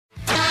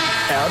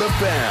Out of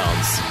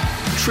Bounds.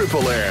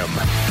 Triple M.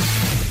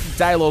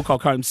 Dale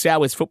Alcock home,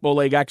 South West Football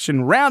League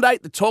action. Round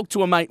 8, the Talk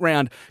to a Mate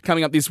round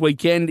coming up this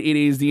weekend. It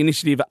is the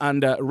initiative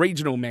under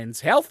Regional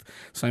Men's Health.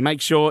 So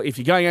make sure, if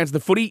you're going out to the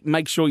footy,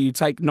 make sure you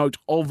take note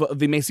of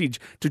the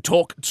message to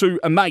talk to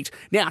a mate.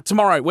 Now,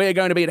 tomorrow, we're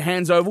going to be at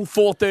Hands Oval,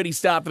 4:30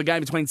 start for the game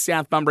between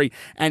South Bunbury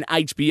and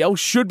HBL.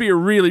 Should be a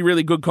really,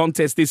 really good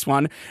contest, this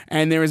one.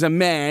 And there is a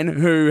man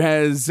who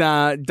has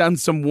done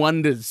some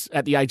wonders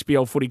at the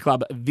HBL Footy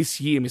Club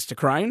this year, Mr.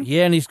 Crane.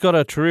 Yeah, and he's got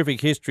a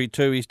terrific history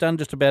too. He's done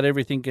just about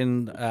everything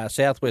in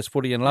Southwest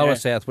footy and lower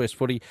Southwest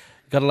footy.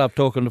 Got to love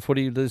talking to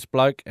footy to this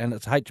bloke, and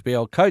it's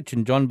HBL coach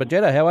and John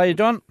Baggetta. How are you,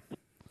 John?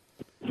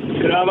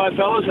 Good day,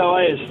 fellas. How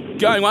are you?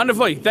 Going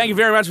wonderfully. Thank you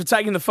very much for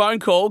taking the phone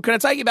call. Can I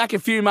take you back a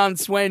few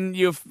months when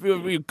you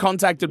were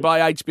contacted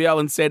by HBL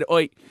and said,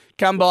 "Oi,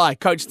 come by,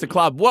 coach the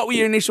club"? What were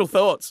your initial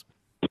thoughts?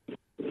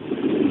 Oh,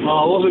 it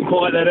wasn't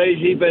quite that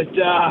easy, but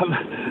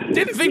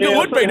didn't think it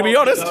would be, to be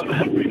honest.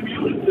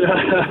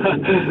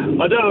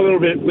 I done a little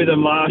bit with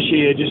them last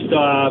year, just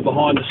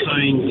behind the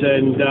scenes,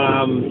 and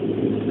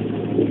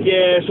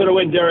sort of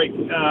when Derek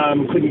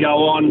couldn't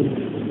go on,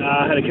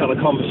 had a couple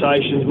of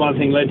conversations. One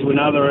thing led to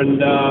another, and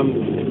I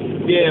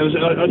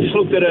just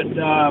looked at it.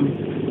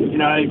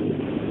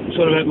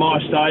 Sort of at my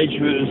stage,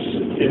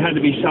 it had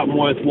to be something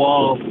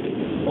worthwhile.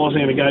 I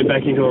wasn't going to go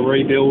back into a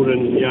rebuild,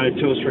 and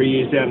 2 or 3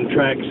 years down the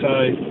track.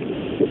 So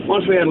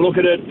once we had a look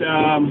at it,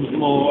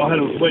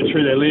 went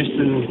through their list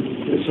and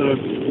sort of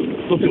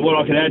looked at what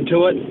I could add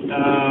to it.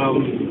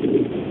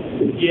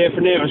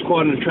 From there it was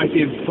quite an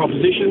attractive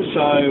proposition.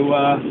 So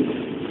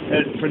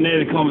from there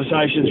the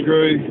conversations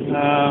grew,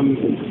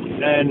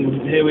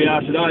 and here we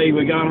are today.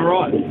 We're going all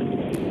right.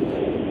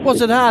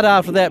 Was it hard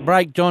after that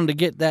break, John, to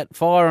get that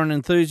fire and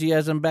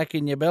enthusiasm back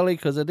in your belly?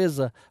 Because it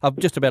is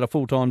just about a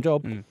full-time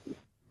job.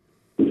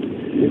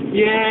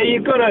 Yeah,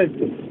 you've got to...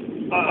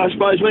 I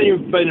suppose when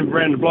you've been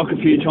around the block a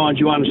few times,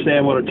 you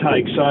understand what it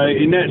takes. So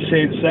in that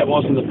sense, that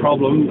wasn't the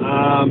problem.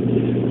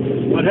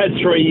 I'd had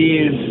 3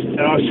 years,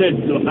 and I said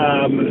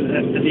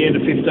at the end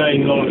of 15,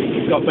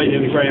 I got beaten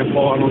in the grand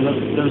final.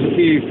 There was a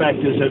few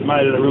factors that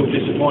made it a real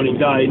disappointing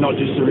day, not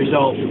just the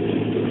result.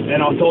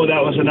 And I thought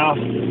that was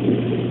enough.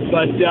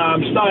 But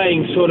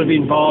staying sort of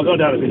involved,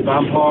 I'd done a bit of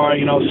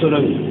umpiring, and I was sort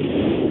of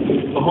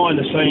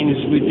behind the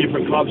scenes with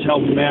different clubs,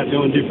 helping them out,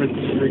 doing different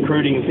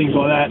recruiting and things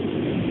like that.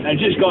 And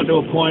just got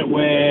to a point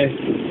where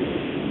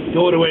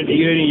daughter went to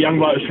uni, young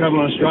bloke was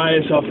travelling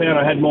Australia, so I found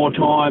I had more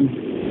time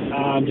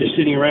just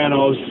sitting around. I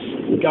was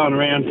going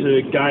around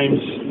to games,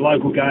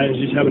 local games,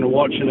 just having a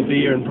watch and a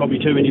beer and probably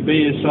too many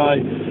beers. So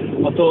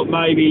I thought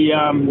maybe,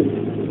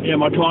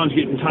 my time's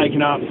getting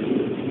taken up,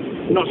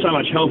 not so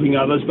much helping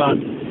others,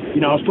 but,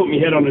 I was putting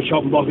my head on the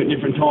chopping block at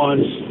different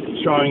times,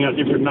 throwing out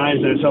different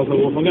names and so I thought,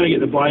 well, if I'm going to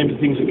get the blame for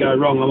things that go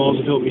wrong, I might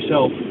as well do it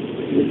myself.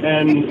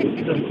 And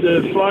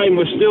the flame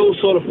was still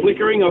sort of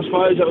flickering, I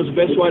suppose that was the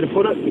best way to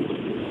put it.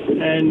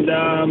 And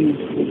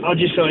I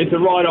just thought if the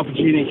right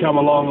opportunity come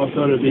along, I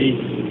thought it'd be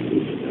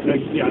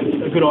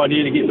a good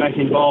idea to get back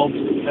involved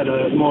at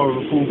a more of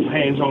a full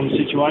hands-on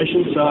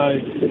situation. So,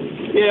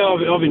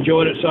 I've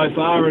enjoyed it so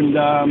far, and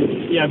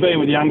being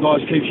with the young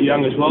guys keeps you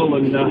young as well,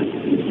 and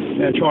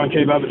try and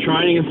keep up at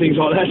training and things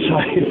like that. So,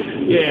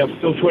 I'm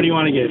still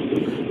 21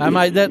 again.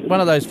 Mate, that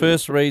one of those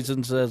first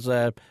reasons is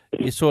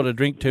you sort of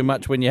drink too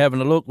much when you're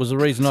having a look was the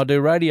reason I do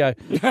radio.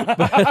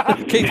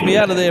 It keeps me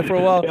out of there for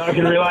a while. Yeah, I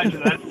can relate to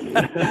that.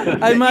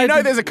 Hey, mate,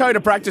 there's a code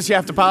of practice you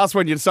have to pass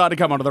when you decide to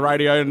come onto the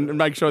radio and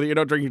make sure that you're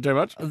not drinking too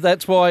much.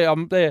 That's why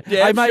I'm there.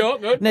 Yeah, hey, mate, sure,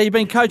 good. Now, you've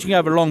been coaching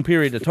over a long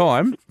period of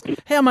time.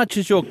 How much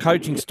has your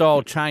coaching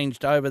style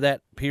changed over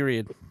that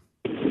period?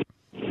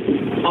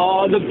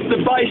 Oh, the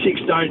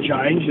basics don't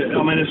change.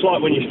 I mean, it's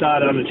like when you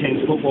start under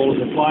 10s football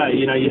as a player,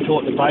 you're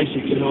taught the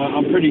basics, and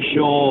I'm pretty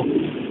sure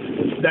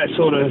that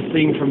sort of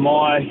thing from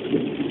my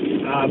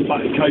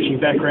coaching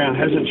background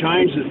hasn't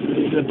changed.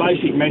 The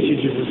basic message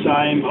is the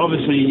same.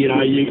 Obviously,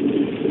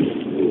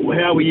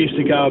 how we used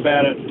to go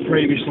about it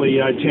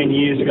previously, 10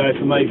 years ago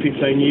for me,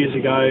 15 years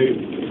ago,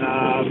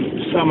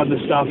 some of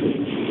the stuff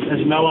has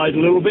mellowed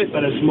a little bit,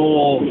 but it's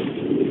more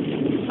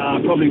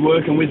probably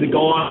working with the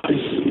guys.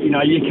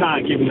 You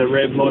can't give them the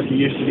rev like you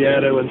used to be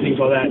able to and things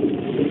like that.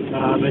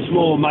 It's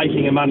more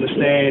making them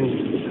understand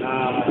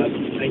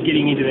and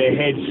getting into their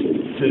heads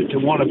to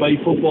want to be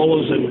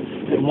footballers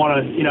and want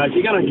to, if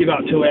you're going to give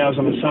up 2 hours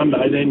on a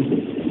Sunday,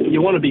 then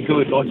you want to be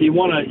good. Like, you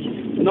want to,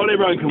 not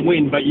everyone can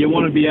win, but you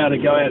want to be able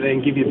to go out there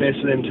and give your best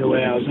for them 2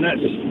 hours. And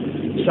that's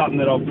something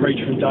that I've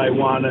preached from day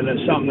one, and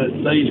it's something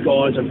that these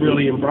guys have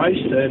really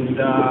embraced, and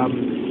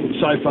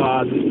so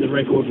far the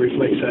record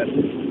reflects that.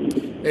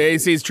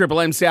 This is Triple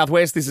M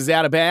Southwest. This is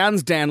Out of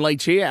Bounds. Dan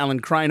Leach here. Alan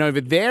Crane over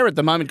there. At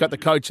the moment, got the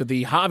coach of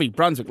the Harvey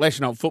Brunswick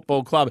Leschenault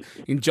Football Club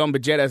in John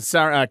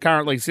Baggetta,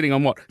 currently sitting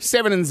on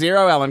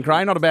 7-0, Alan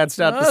Crane. Not a bad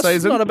start to the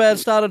season. Not a bad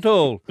start at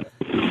all.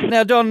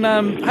 Now, Don,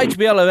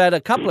 HBL have had a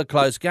couple of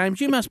close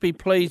games. You must be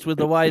pleased with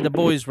the way the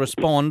boys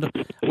respond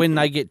when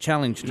they get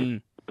challenged. Yeah,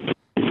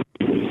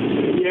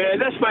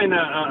 that's been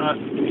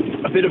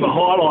a bit of a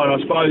highlight, I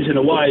suppose, in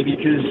a way,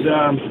 because,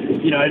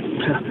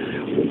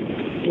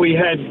 we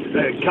had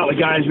a couple of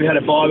games. We had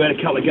a bye. We had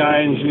a couple of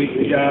games.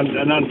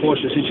 An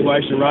unfortunate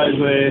situation arose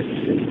where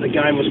the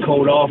game was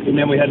called off, and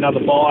then we had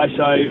another bye.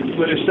 So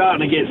we're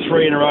starting to get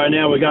 3 in a row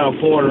now. We're going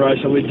 4 in a row.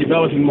 So we're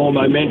developing more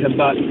momentum.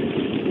 But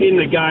in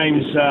the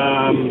games,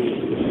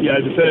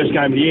 the first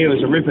game of the year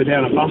was a ripper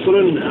down at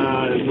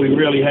Busselton. We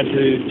really had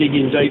to dig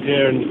in deep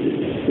there, and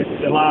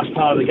the last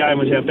part of the game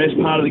was our best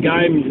part of the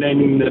game.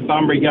 Then the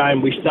Bunbury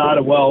game, we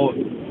started well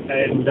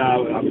and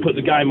put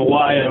the game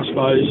away, I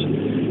suppose.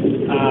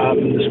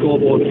 The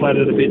scoreboard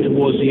flattered a bit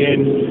towards the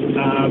end,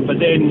 but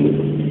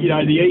then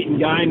the Eton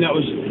game, that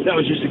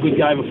was just a good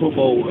game of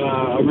football,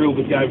 a real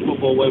good game of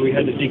football where we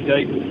had to dig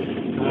deep.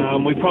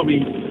 We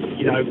probably,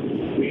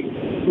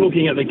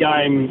 looking at the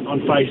game on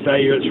face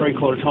value at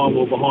 3/4 time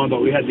we were behind,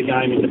 but we had the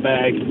game in the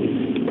bag.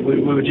 We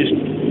were just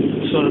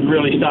sort of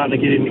really starting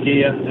to get into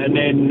gear, and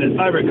then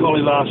over at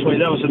Collie last week,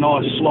 that was a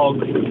nice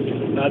slog.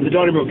 The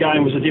Donnybrook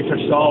game was a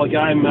different style of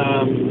game.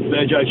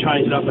 Virgo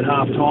changed it up at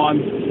half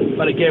time.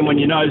 But again, when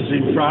your nose is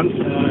in front,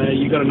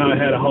 you've got to know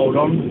how to hold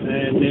on.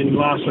 And then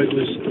last week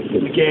was,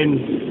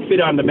 again, a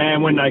bit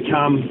undermanned when they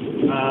come.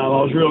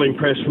 I was really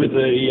impressed with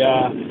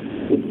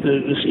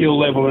the skill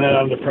level and that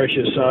under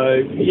pressure.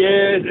 So,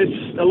 yeah,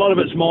 it's a lot of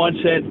it's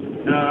mindset.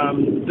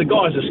 The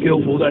guys are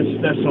skillful.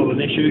 That's not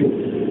an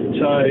issue.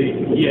 So,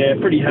 yeah,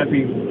 pretty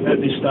happy at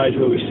this stage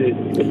where we sit.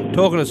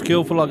 Talking of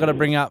skillful, I've got to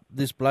bring up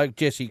this bloke,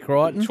 Jesse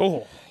Crichton.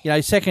 Sure.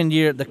 Second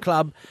year at the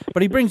club,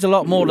 but he brings a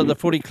lot more to the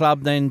footy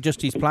club than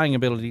just his playing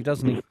ability,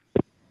 doesn't he?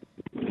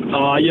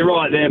 Oh, you're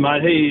right there,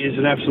 mate. He is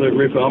an absolute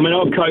ripper. I mean,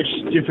 I've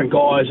coached different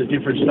guys at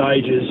different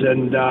stages,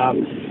 and,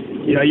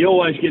 you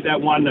always get that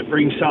one that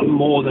brings something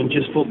more than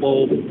just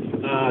football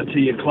to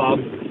your club.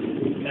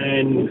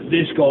 And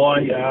this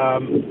guy,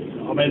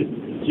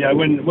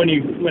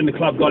 when the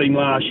club got him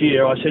last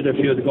year, I said to a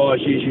few of the guys,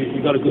 geez,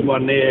 you got a good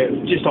one there,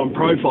 just on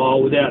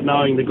profile without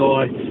knowing the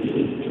guy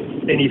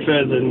any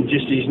further than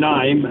just his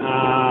name.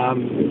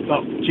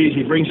 But, geez,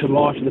 he brings some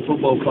life to the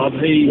football club.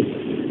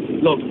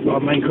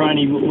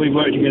 Craney, we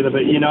work together,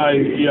 but,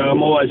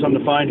 I'm always on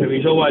the phone to him.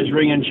 He's always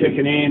ringing,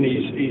 checking in.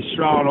 He's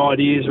throwing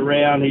ideas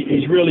around.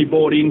 He's really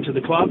bought into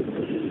the club.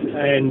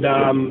 And,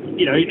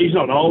 he's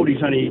not old.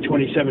 He's only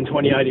 27,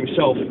 28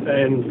 himself.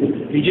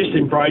 And he just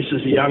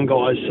embraces the young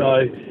guys.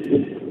 So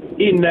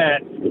in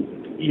that,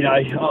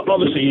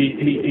 obviously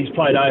he's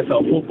played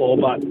AFL football,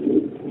 but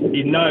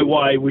in no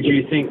way would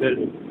you think that,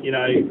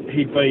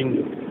 he'd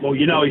been,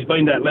 he's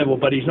been that level,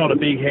 but he's not a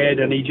big head,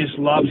 and he just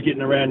loves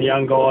getting around the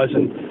young guys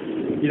and,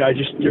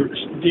 just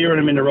steering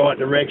them in the right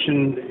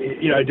direction.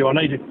 Do I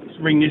need to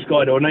ring this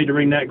guy? Do I need to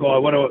ring that guy?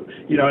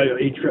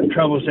 He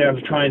travels down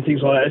to train,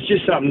 things like that. It's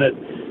just something that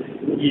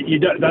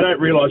they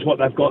don't realise what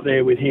they've got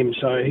there with him.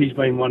 So he's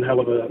been one hell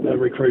of a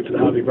recruit for the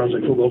Harvey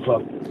Brunswick Football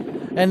Club.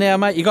 And now,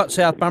 mate, you got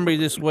South Bunbury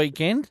this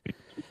weekend.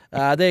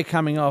 They're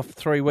coming off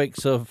 3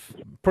 weeks of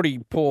pretty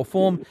poor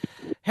form.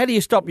 How do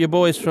you stop your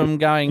boys from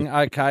going,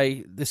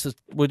 okay,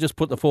 we'll just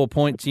put the 4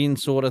 points in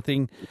sort of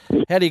thing?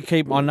 How do you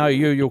keep, I know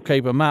you'll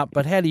keep them up,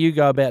 but how do you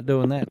go about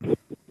doing that?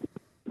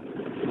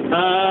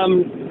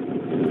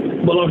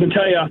 Well, I can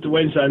tell you after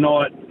Wednesday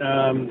night,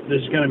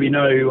 there's going to be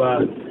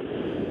no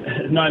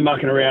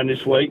mucking around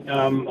this week.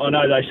 I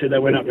know they said they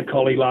went up to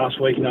Collie last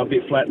week and they were a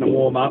bit flat in the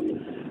warm-up,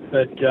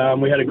 but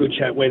we had a good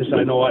chat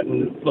Wednesday night,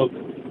 and look,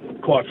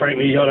 quite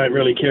frankly, I don't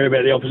really care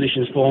about the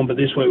opposition's form, but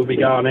this week we'll be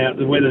going out.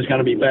 The weather's going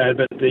to be bad,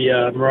 but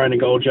the maroon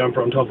and gold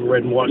jumper on top of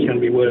red and white is going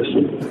to be worse.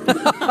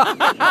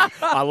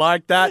 I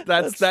like that.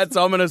 That's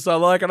ominous. I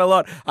like it a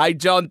lot. Hey,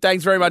 John,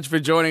 thanks very much for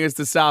joining us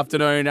this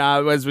afternoon.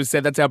 As we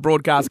said, that's our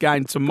broadcast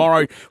game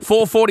tomorrow.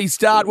 4:40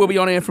 start. We'll be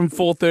on air from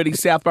 4:30.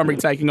 South Bunbury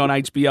taking on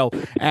HBL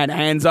and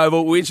Hands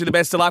Oval. Wish you the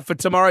best of luck for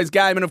tomorrow's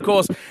game, and, of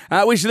course,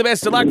 wish you the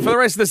best of luck for the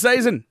rest of the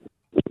season.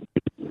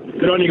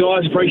 Good on you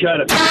guys. Appreciate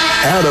it.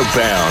 Out of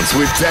Bounds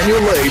with Daniel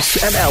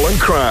Leach and Alan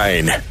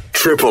Crane.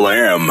 Triple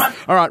M.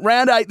 All right,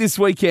 round 8 this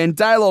weekend,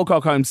 Dale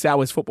Alcock home, South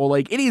West Football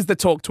League. It is the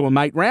Talk to a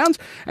Mate round.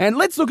 And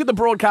let's look at the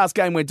broadcast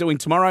game we're doing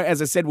tomorrow. As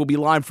I said, we'll be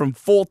live from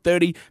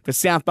 4:30 for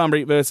South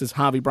Bunbury versus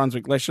Harvey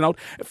Brunswick Leschenault.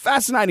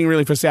 Fascinating,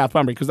 really, for South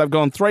Bunbury, because they've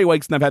gone 3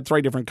 weeks and they've had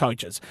 3 different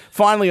coaches.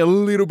 Finally, a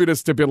little bit of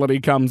stability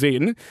comes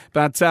in.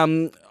 But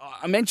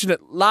I mentioned it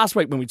last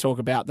week when we talk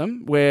about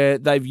them, where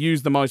they've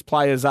used the most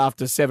players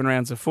after 7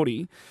 rounds of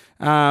footy.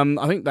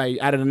 I think they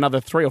added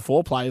another 3 or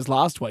 4 players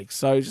last week.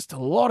 So just a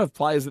lot of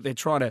players that they're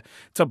trying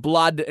to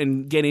blood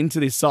and get into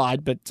this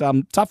side. But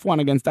tough one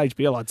against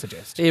HBL, I'd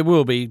suggest. It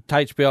will be.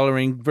 HBL are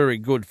in very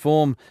good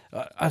form.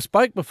 I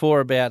spoke before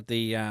about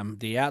the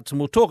outs, and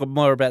we'll talk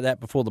more about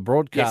that before the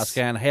broadcast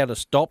and how to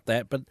stop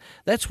that. But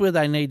that's where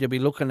they need to be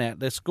looking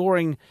at. Their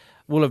scoring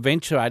will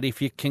eventuate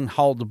if you can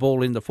hold the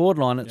ball in the forward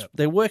line.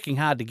 They're working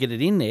hard to get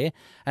it in there,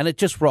 and it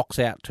just rocks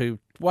out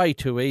way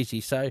too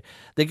easy. So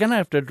they're going to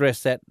have to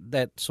address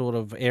that sort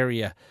of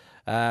area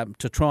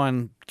to try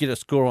and get a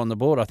score on the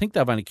board. I think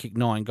they've only kicked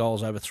 9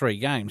 goals over 3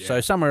 games. Yeah.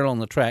 So somewhere along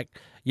the track,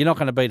 you're not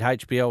going to beat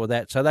HBL with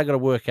that. So they've got to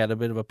work out a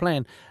bit of a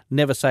plan.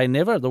 Never say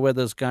never. The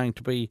weather's going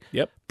to be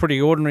pretty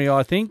ordinary,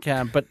 I think.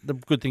 But the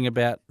good thing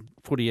about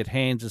footy at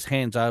Hands is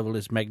Hands Oval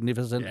is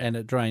magnificent and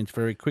it drains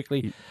very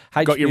quickly.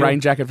 Got your rain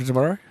jacket for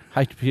tomorrow?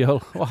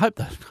 HBL. Well, I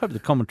hope the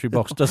commentary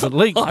box doesn't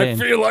leak, Dan. I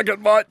feel like it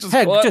might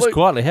quietly. Just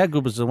quietly. How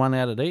good was the one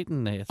out at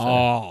Eton there? So.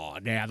 Oh,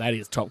 now that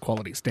is top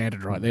quality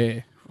standard right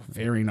there.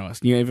 Very nice.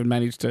 You even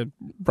managed to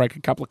break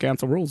a couple of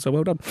council rules, so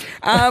well done.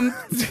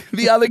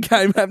 The other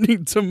game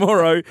happening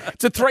tomorrow.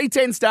 It's a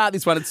 3:10 start,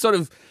 this one. It's sort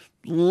of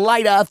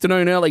late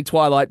afternoon, early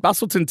twilight.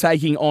 Bustleton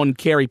taking on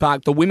Carey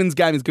Park. The women's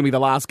game is going to be the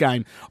last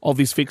game of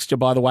this fixture,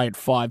 by the way, at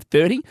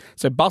 5:30.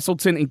 So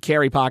Bustleton and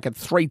Carey Park at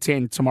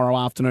 3:10 tomorrow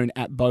afternoon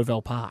at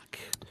Beauville Park.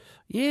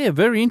 Yeah,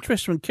 very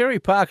interesting. Carey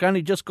Park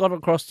only just got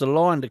across the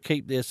line to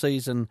keep their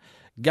season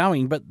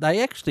going, but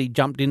they actually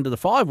jumped into the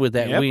 5 with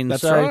that win.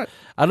 That's so right.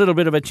 A little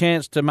bit of a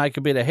chance to make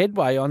a bit of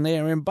headway on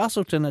there. And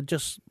Bustleton are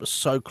just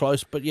so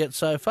close, but yet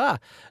so far.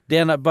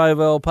 Down at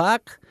Beauville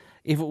Park,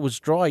 if it was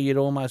dry, you'd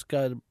almost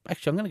go to...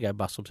 Actually, I'm going to go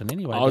Bustleton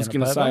anyway. I was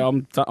going to say,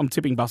 I'm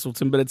tipping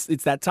Bustleton, but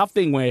it's that tough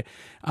thing where...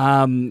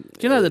 Do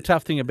you know the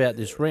tough thing about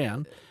this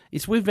round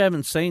is we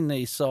haven't seen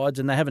these sides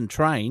and they haven't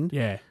trained.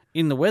 Yeah.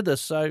 In the weather,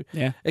 so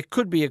it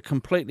could be a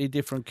completely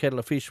different kettle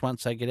of fish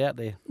once they get out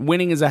there.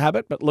 Winning is a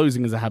habit, but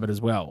losing is a habit as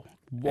well.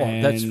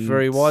 Well, that's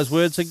very wise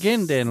words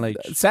again, Dan Leach.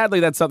 Sadly,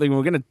 that's something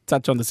we're going to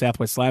touch on the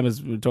Southwest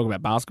Slammers. We'll talk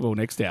about basketball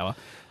next hour.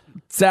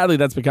 Sadly,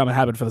 that's become a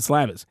habit for the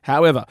Slammers.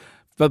 However,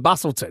 for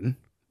Bustleton,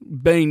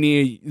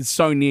 being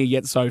so near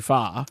yet so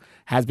far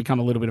has become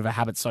a little bit of a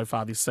habit so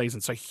far this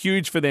season. So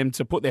huge for them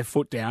to put their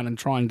foot down and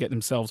try and get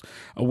themselves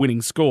a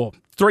winning score.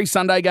 3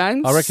 Sunday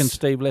games. I reckon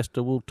Steve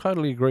Lester will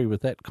totally agree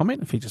with that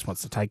comment. If he just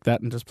wants to take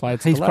that and just play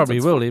it to He the lads, probably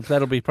will.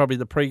 That'll be probably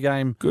the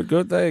pre-game.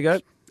 Good. There you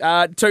go.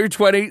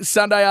 2:20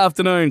 Sunday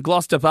afternoon,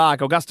 Gloucester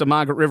Park, Augusta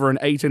Margaret River and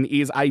Eton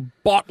is a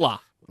bottler.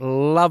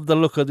 Love the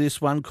look of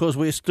this one because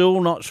we're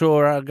still not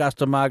sure how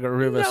Augusta Margaret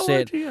River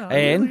set.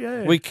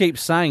 And we keep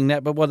saying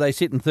that, but they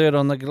sitting third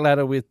on the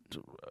ladder with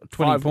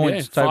 20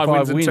 points. So 5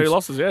 wins and 2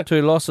 losses,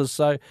 2 losses,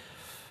 so...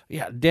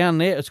 Yeah, down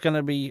there, it's going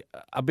to be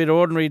a bit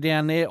ordinary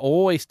down there,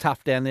 always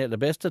tough down there at the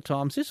best of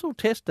times. This will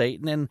test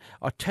Eton, and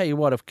I tell you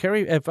what,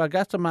 if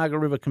Augusta Margaret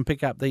River can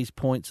pick up these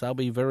points, they'll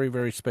be very,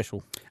 very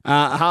special.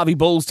 Harvey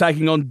Bulls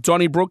taking on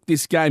Donnybrook.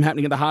 This game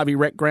happening at the Harvey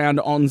Rec Ground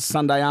on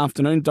Sunday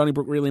afternoon.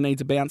 Donnybrook really need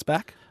to bounce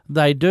back.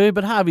 They do,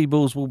 but Harvey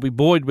Bulls will be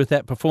buoyed with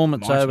that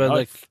performance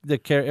over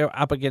the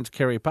up against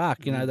Carey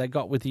Park. You know, they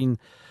got within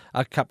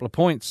a couple of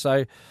points,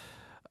 so...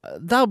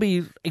 They'll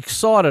be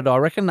excited, I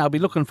reckon. They'll be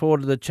looking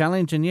forward to the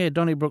challenge. And,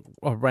 Donnybrook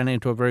ran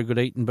into a very good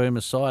Eton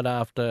Boomers side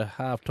after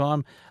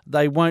half-time.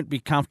 They won't be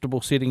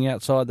comfortable sitting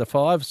outside the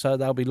 5, so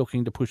they'll be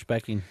looking to push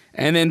back in.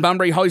 And then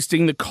Bunbury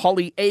hosting the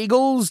Collie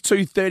Eagles,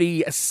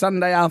 2:30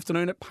 Sunday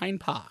afternoon at Payne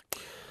Park.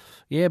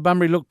 Yeah,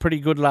 Bunbury looked pretty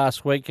good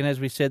last week, and as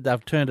we said,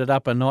 they've turned it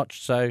up a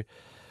notch. So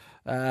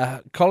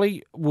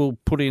Collie will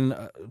put in...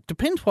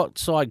 depends what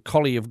side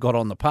Collie have got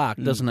on the park,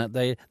 doesn't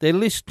it? Their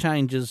list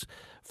changes...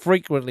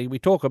 frequently. We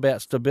talk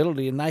about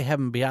stability and they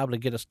haven't been able to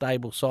get a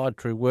stable side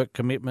through work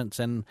commitments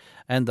and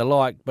the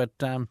like, but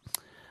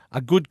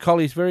a good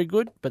Collie's very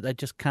good, but they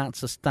just can't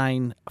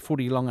sustain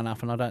footy long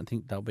enough, and I don't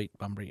think they'll beat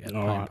Bunbury at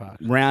Payne Park.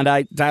 Round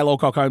 8, Dale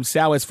Alcock Home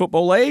Southwest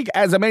Football League.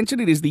 As I mentioned,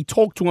 it is the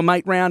Talk to a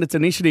Mate round. It's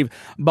an initiative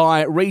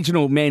by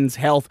Regional Men's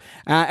Health.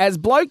 As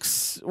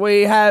blokes,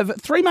 we have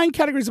 3 main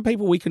categories of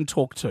people we can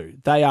talk to.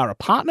 They are a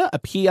partner, a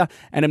peer,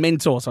 and a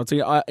mentor. So it's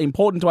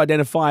important to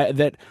identify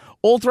that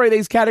all 3 of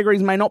these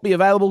categories may not be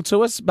available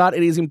to us, but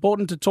it is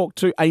important to talk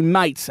to a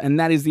mate, and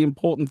that is the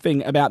important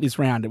thing about this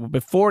round.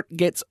 Before it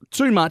gets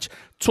too much,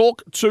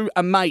 talk to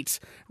a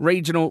mate.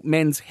 Regional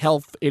Men's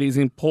Health, it is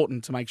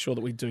important to make sure that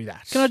we do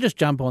that. Can I just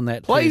jump on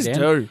that? Please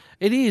do.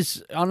 It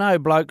is. I know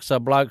blokes are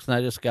blokes, and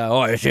they just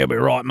go, "Oh, she'll be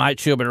right, mate,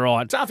 she'll be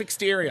right." Tough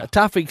exterior.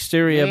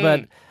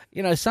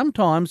 But,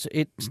 sometimes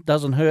it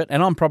doesn't hurt,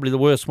 and I'm probably the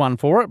worst one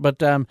for it, but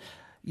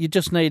you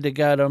just need to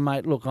go to a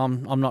mate, look,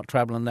 I'm not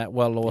travelling that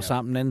well or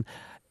something, and...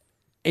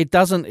 It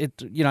doesn't,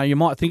 you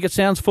might think it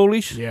sounds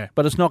foolish,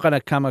 but it's not going to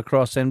come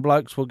across, and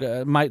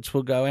mates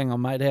will go, hang on,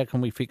 mate, how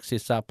can we fix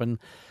this up? And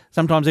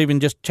sometimes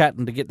even just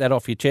chatting to get that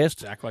off your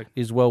chest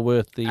is well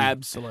worth the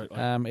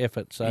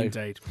effort. So.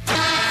 Indeed.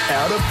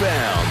 Out of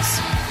bounds.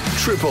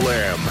 Triple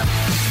M.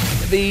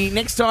 The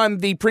next time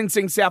the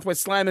Princing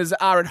Southwest Slammers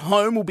are at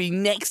home will be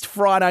next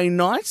Friday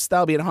night.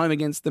 They'll be at home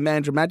against the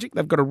Mandurah Magic.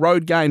 They've got a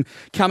road game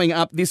coming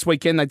up this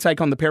weekend. They take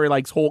on the Perry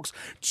Lakes Hawks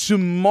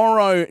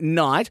tomorrow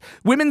night.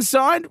 Women's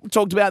side, we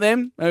talked about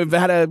them. We've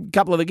had a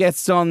couple of the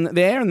guests on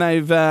there, and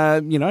they've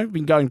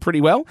been going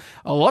pretty well.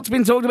 A lot's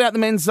been talked about the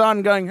men's side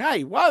and going,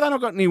 hey, why have they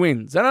not got any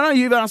wins? And I know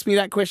you've asked me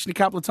that question a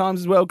couple of times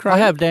as well, Craig. I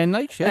have, Dan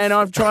Leach, yes. And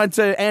I've tried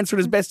to answer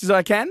it as best as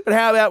I can. But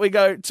how about we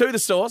go to the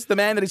source, the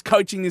man that is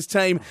coaching this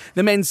team,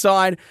 the men's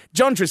side,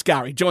 John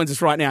Triscari joins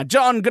us right now.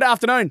 John, good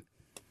afternoon.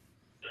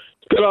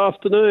 Good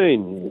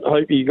afternoon.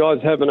 Hope you guys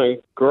having a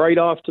great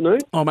afternoon.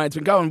 Oh, mate, it's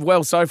been going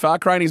well so far.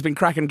 Craney's been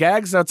cracking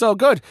gags, so it's all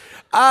good.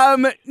 Now,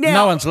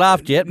 No one's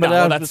laughed yet, but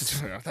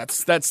that's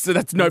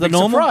no big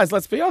surprise,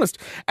 let's be honest.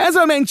 As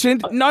I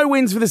mentioned, no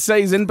wins for the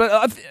season, but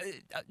I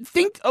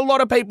think a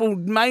lot of people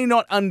may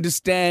not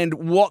understand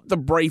what the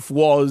brief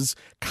was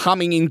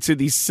coming into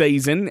this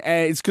season.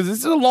 It's because this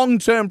is a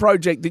long-term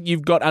project that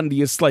you've got under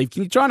your sleeve.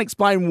 Can you try and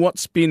explain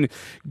what's been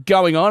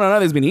going on? I know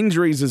there's been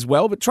injuries as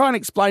well, but try and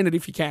explain it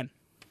if you can.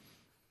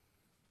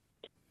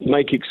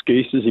 Make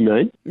excuses, you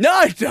mean?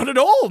 No, not at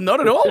all.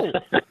 Not at all.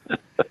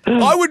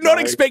 I would not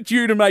expect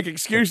you to make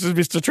excuses,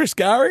 Mr.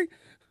 Triscari.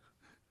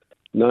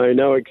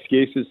 No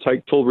excuses.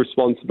 Take full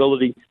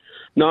responsibility.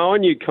 No, I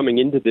knew coming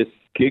into this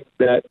gig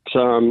that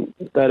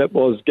it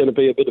was going to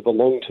be a bit of a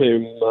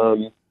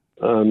long-term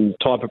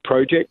type of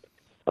project.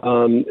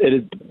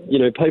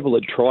 People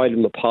had tried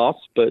in the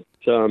past, but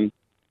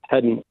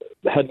hadn't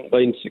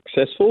been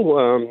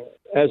successful,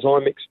 as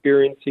I'm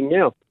experiencing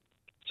now.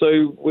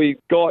 So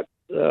we've got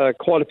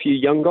quite a few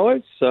young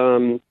guys.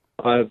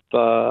 I have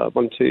 5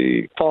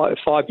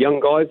 young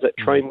guys that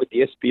train with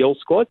the SBL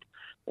squad,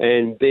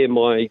 and they're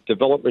my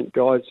development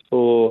guys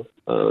for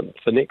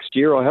next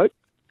year, I hope.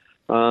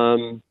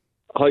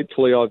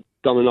 Hopefully I've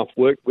done enough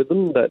work with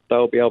them that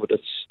they'll be able to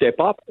step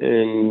up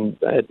and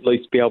at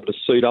least be able to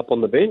suit up on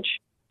the bench.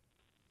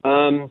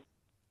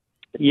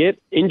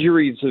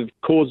 Injuries have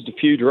caused a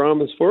few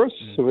dramas for us.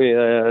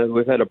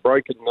 We've had a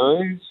broken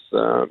nose,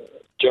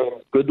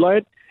 John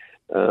Goodlad.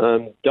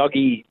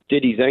 Dougie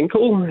did his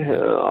ankle.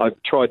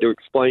 I've tried to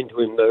explain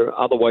to him there are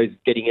other ways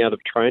of getting out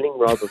of training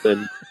rather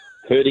than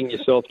hurting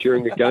yourself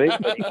during a game,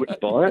 but he wouldn't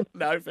buy it.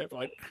 No, fair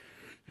point.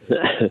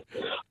 And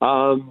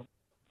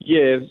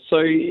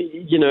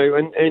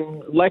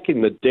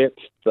lacking the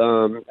depth,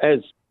 as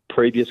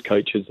previous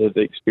coaches have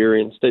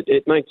experienced,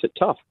 it makes it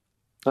tough.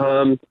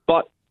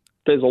 But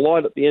there's a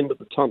light at the end of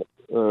the tunnel.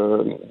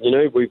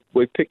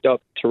 We've picked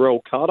up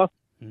Terrell Carter,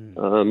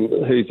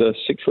 who's a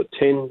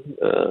 6'10",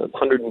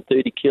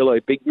 130 kilo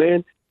big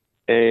man,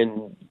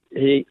 and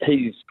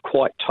he's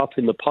quite tough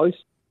in the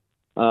post.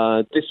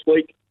 This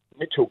week,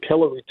 Mitchell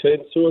Keller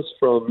returns to us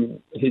from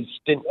his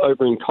stint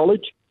over in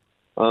college.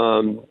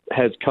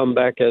 Has come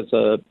back as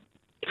a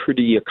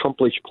pretty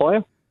accomplished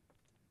player,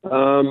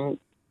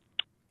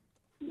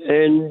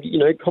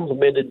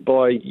 complemented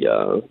by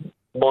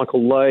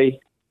Michael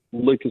Lay,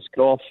 Lucas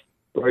Goff,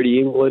 Brody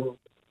England,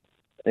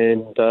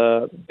 and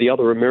the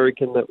other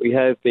American that we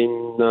have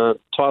in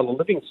Tyler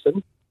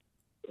Livingston.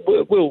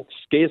 We'll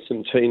scare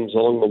some teams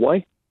along the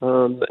way,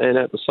 and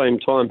at the same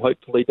time,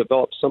 hopefully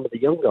develop some of the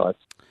young guys.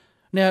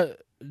 Now,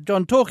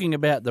 John, talking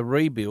about the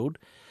rebuild,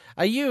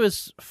 are you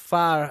as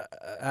far,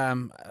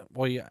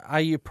 are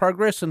you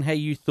progressing how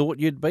you thought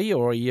you'd be,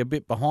 or are you a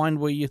bit behind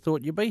where you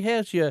thought you'd be?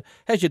 How's your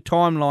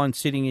timeline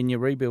sitting in your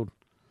rebuild?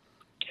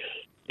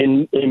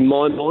 In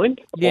my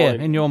mind? Yeah,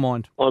 in your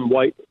mind. I'm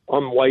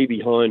way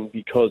behind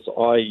because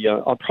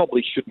I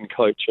probably shouldn't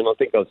coach, and I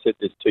think I've said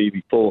this to you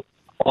before.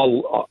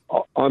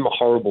 I'm a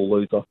horrible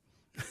loser.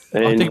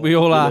 And, I think we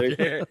all are.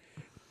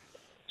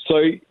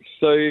 So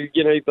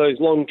those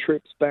long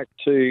trips back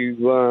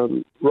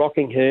to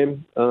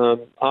Rockingham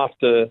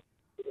after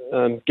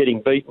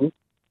getting beaten,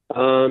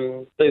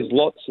 there's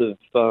lots of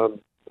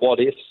what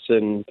ifs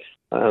and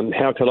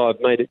how could I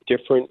have made it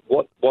different?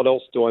 What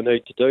else do I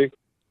need to do?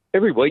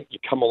 Every week you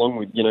come along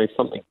with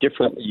something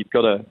different that you've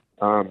got to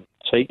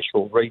teach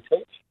or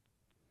reteach.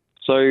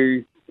 So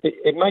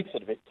it makes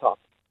it a bit tough.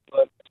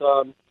 But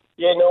I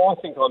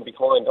think I'm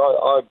behind.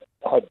 I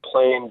had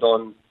planned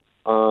on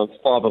 5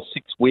 or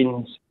 6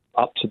 wins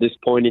up to this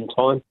point in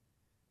time.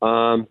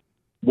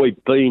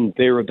 We've been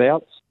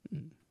thereabouts.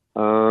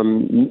 I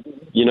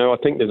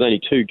think there's only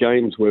 2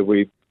 games where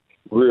we've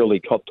really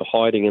copped a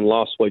hiding, and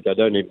last week I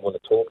don't even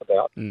want to talk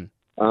about.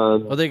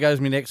 Well, there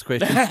goes my next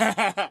question.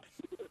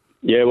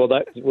 Yeah, well,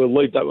 we'll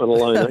leave that one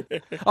alone. Eh?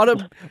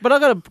 But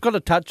I've got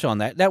to touch on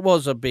that. That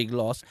was a big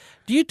loss.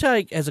 Do you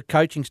take, as a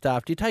coaching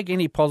staff, do you take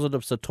any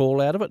positives at all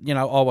out of it?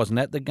 I wasn't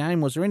at the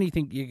game. Was there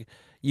anything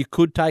you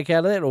could take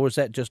out of that, or was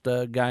that just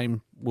a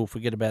game, we'll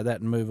forget about that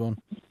and move on?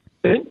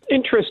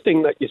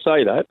 Interesting that you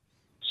say that.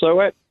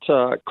 So at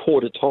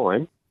quarter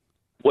time,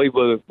 we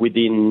were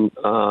within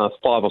 5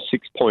 or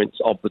 6 points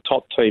of the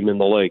top team in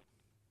the league.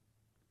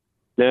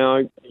 Now,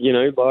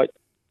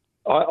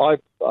 I've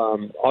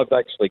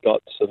actually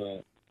got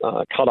some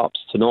cut-ups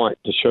tonight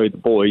to show the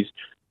boys,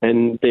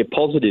 and they're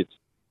positives.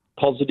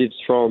 Positives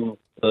from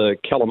the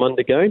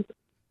Kalamunda game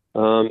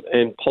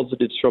and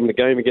positives from the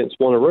game against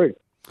Wanneroo.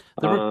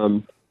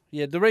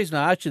 The reason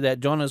I asked you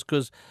that, John, is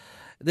because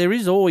there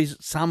is always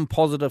some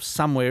positive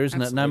somewhere,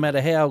 isn't it? No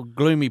matter how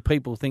gloomy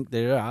people think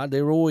there are,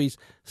 there's always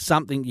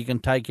something you can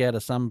take out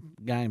of some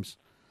games.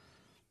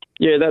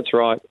 Yeah, that's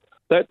right.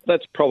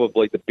 That's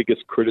probably the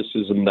biggest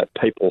criticism that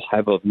people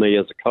have of me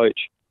as a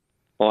coach.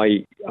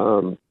 I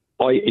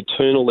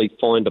eternally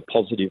find a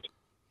positive.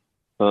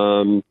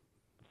 Well,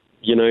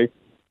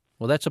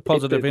 that's a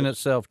positive in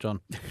itself,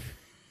 John.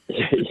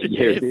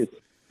 Yeah, it is.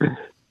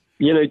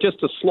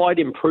 just a slight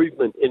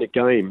improvement in a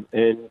game,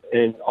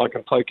 and I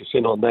can focus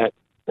in on that.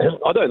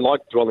 I don't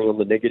like dwelling on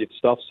the negative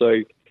stuff, so,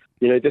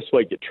 this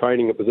week at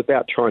training, it was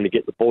about trying to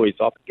get the boys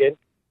up again,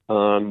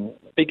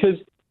 because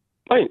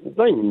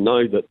they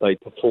know that they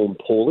perform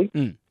poorly,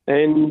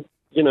 and,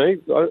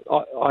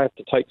 I have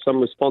to take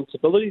some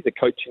responsibility, the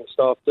coaching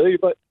staff do,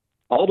 but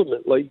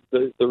ultimately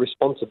the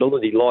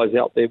responsibility lies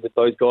out there with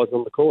those guys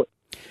on the court.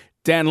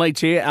 Dan Leach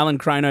here, Alan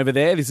Crane over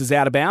there. This is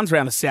Out of Bounds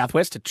around the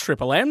southwest at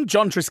Triple M.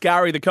 John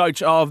Triscari, the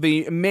coach of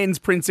the men's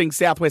Precinct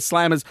Southwest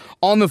Slammers,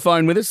 on the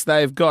phone with us.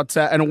 They've got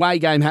an away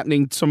game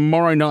happening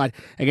tomorrow night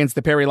against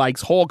the Perry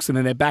Lakes Hawks, and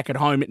then they're back at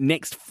home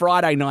next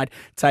Friday night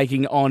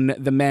taking on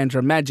the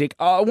Mandurah Magic.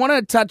 I want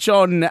to touch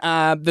on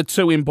the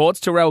two imports,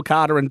 Terrell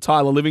Carter and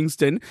Tyler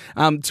Livingston.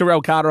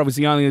 Terrell Carter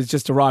obviously only has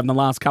just arrived in the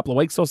last couple of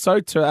weeks or so.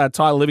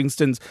 Tyler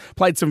Livingston's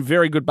played some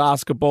very good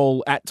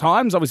basketball at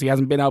times. Obviously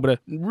hasn't been able to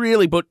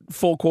really put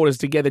four quarters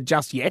together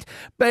just yet,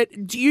 but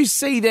do you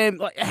see them,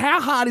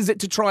 how hard is it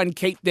to try and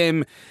keep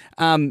them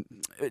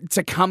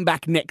to come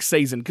back next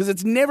season? Because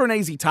it's never an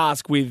easy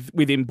task with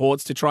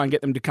imports to try and get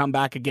them to come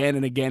back again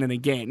and again and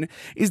again.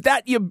 Is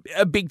that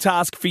a big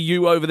task for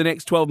you over the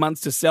next 12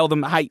 months to sell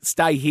them, hey,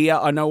 stay here,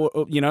 I know,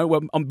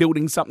 I'm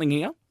building something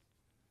here?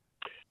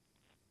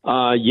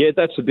 Yeah,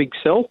 that's a big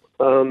sell,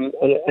 and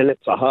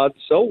it's a hard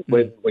sell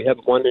when we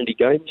haven't won any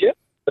games yet.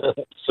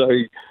 So,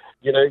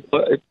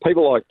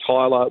 people like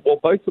Tyler, well,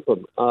 both of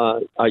them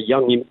are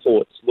young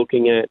imports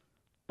looking at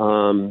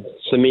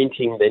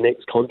cementing their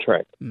next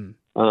contract.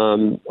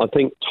 I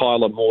think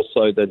Tyler more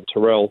so than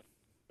Terrell.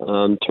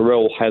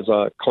 Terrell has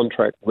a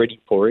contract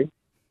ready for him.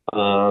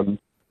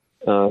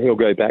 He'll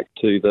go back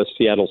to the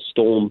Seattle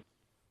Storm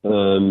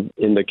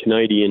in the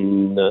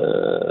Canadian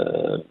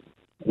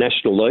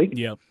National League.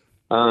 Yep.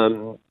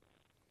 Tyler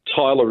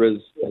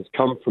has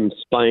come from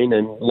Spain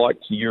and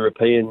likes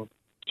European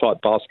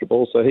type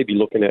basketball, so he'd be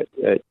looking at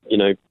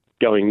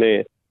going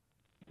there.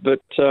 But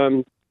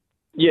trying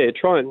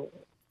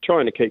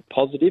to keep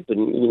positive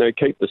and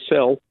keep the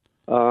sell.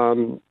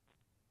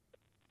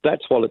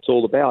 That's what it's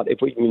all about. If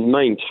we can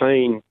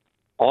maintain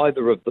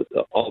either of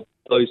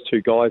those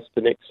two guys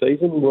for next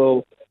season,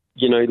 well,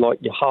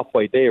 you're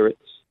halfway there.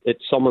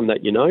 It's someone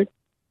that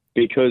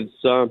because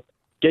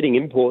getting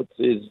imports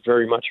is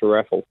very much a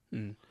raffle.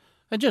 And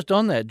just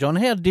on that, John,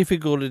 how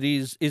difficult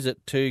is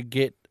it to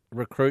get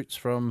recruits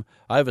from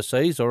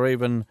overseas or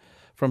even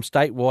from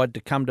statewide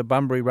to come to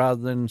Bunbury rather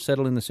than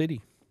settle in the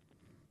city?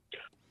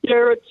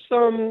 Yeah, it's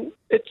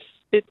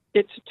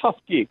a tough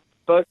gig,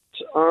 but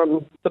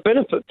the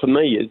benefit for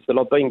me is that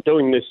I've been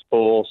doing this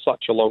for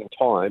such a long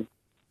time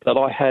that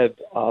I have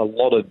a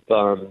lot of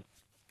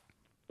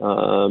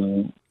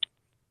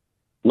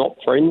not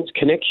friends,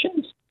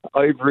 connections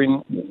over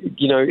in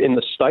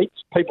the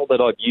States, people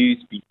that I've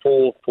used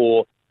before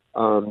for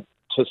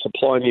to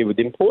supply me with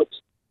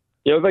imports.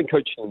 I've been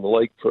coaching in the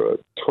league for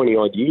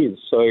 20-odd years,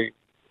 so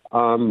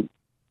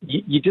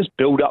you just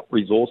build up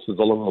resources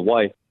along the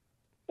way.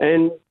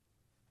 And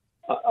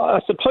I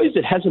suppose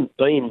it hasn't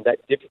been that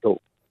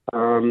difficult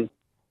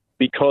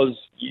because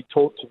you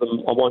talk to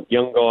them, I want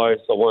young guys,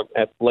 I want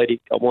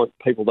athletic, I want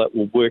people that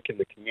will work in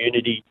the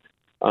community.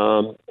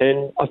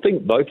 And I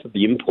think both of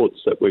the imports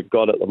that we've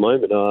got at the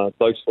moment are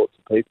those sorts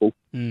of people.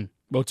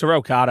 Well,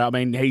 Terrell Carter, I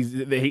mean,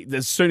 he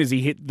as soon as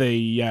he hit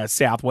the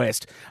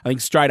Southwest, I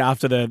think straight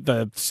after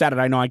the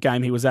Saturday night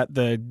game, he was at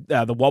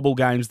the Wobble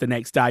Games the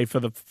next day for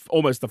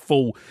almost the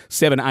full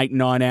 7, 8,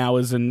 9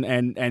 hours and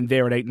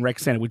there at Eaton Rec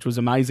Centre, which was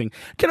amazing.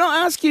 Can I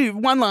ask you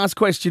one last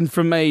question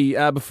from me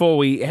before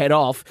we head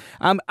off?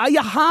 Are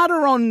you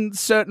harder on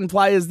certain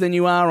players than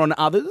you are on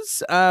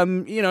others?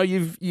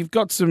 You've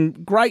got some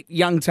great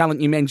young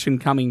talent you mentioned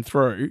coming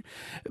through,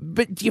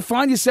 but do you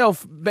find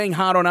yourself being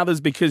hard on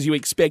others because you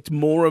expect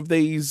more of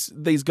these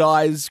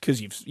guys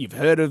because you've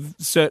heard of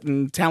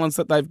certain talents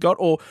that they've got,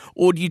 or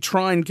do you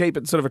try and keep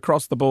it sort of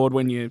across the board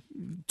when you're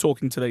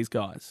talking to these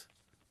guys?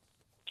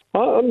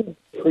 I'm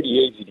pretty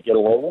easy to get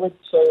along with,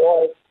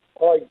 so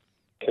I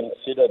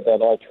consider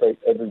that I treat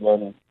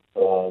everyone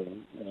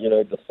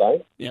the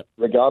same,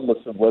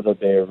 regardless of whether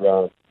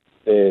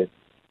they're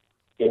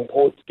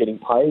imports getting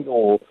paid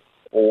or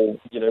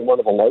one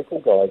of the local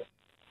guys.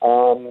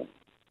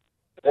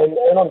 And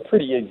I'm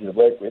pretty easy to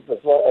work with. As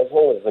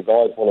long as the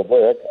guys want to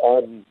work,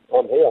 I'm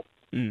here.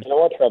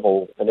 I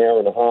travel an hour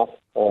and a half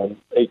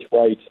each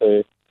way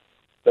to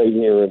be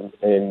here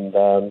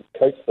and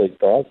coach these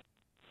guys.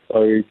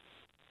 So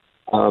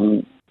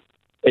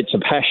it's a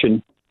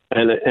passion,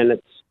 and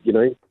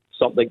it's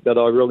something that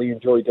I really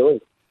enjoy doing.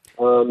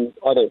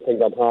 I don't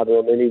think I'm harder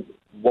on any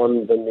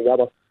one than the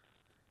other.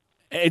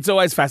 It's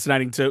always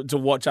fascinating to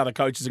watch other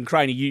coaches. And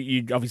Craney,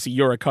 you obviously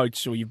you're a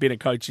coach, or you've been a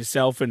coach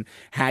yourself, and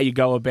how you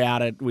go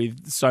about it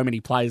with so many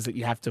players that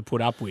you have to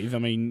put up with. I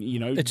mean,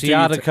 it's the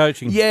art of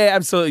coaching. Yeah,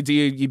 absolutely. Do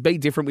you be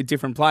different with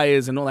different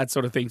players and all that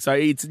sort of thing? So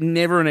it's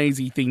never an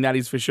easy thing, that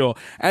is for sure.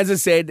 As I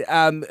said,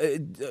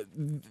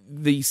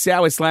 the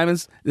Southwest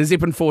Slammers, they're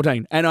zipping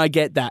 14, and I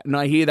get that, and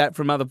I hear that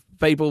from other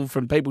people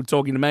from people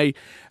talking to me.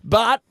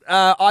 But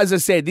as I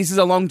said, this is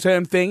a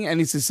long-term thing, and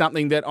this is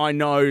something that I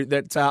know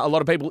that a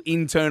lot of people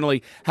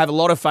internally have a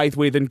lot of faith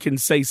with and can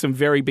see some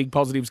very big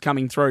positives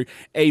coming through,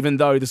 even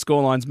though the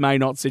scorelines may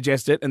not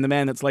suggest it. And the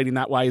man that's leading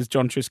that way is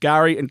John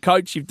Triscari. And,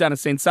 Coach, you've done a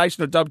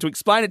sensational job to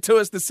explain it to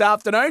us this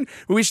afternoon.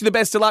 We wish you the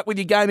best of luck with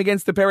your game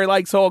against the Perry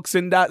Lakes Hawks,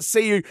 and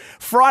see you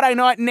Friday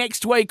night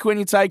next week when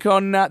you take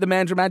on the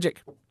Mandurah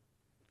Magic.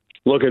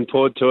 Looking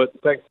forward to it.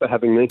 Thanks for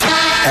having me.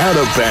 Out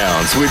of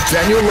Bounds with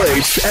Daniel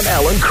Leach and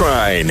Alan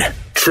Crane.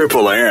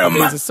 Triple M.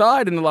 There's a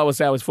side in the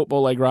lowest hours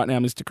football league right now,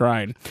 Mr.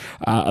 Crane,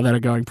 that are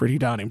going pretty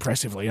darn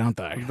impressively, aren't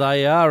they?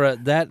 They are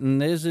at that, and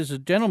there's a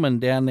gentleman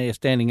down there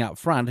standing up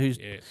front who's,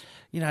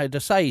 to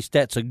say his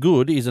stats are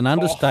good is an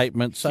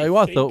understatement. So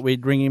I thought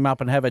we'd ring him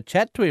up and have a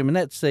chat to him, and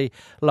that's the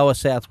Lower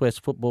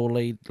Southwest Football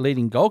League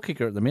leading goal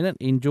kicker at the minute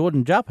in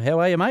Jordan Jupp.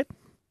 How are you, mate?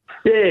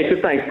 Yeah,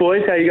 good, thanks,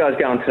 boys. How are you guys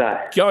going today?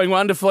 Going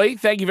wonderfully.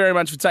 Thank you very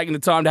much for taking the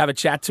time to have a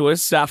chat to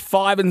us.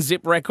 5-0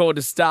 record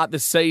to start the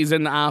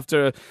season.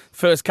 After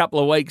first couple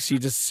of weeks, you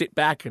just sit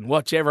back and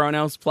watch everyone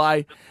else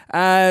play.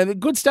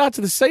 Good start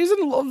to the season.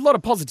 A lot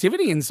of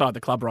positivity inside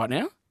the club right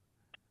now.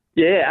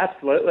 Yeah,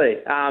 absolutely.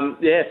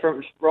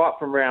 Right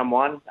from round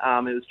one,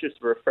 it was just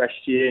a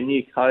refreshed year,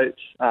 new coach,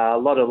 a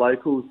lot of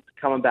locals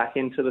coming back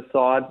into the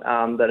side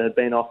that had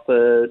been off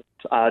for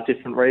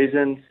different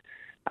reasons.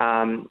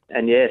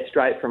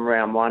 Straight from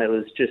round one, it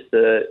was just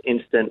an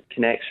instant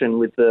connection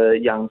with the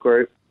young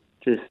group.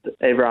 Just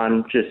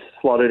everyone just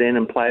slotted in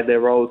and played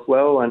their roles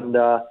well, and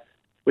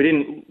we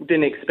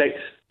didn't expect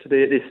to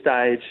be at this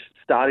stage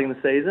starting the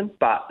season.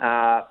 But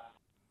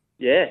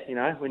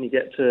when you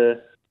get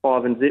to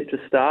 5-0 to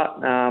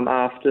start,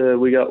 after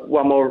we got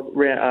one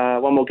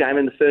more game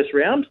in the first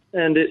round,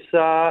 and it's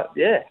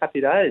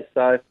happy days.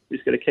 So we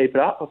just got to keep it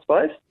up, I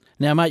suppose.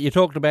 Now, mate, you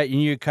talked about your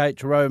new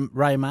coach,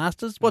 Ray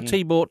Masters. What's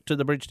he brought to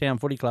the Bridgetown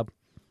Footy Club?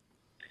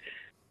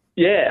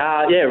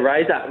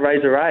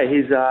 Razor Ray.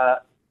 He's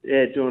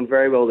doing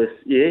very well this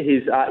year.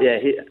 He's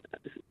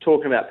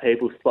talking about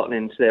people slotting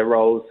into their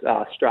roles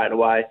straight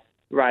away.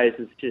 Ray's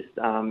has just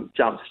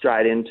jumped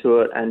straight into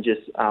it and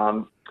just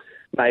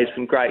made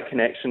some great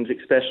connections,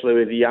 especially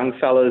with the young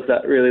fellas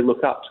that really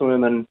look up to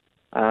him, and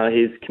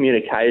his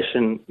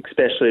communication,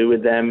 especially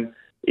with them,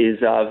 is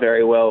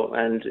very well,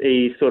 and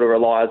he sort of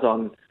relies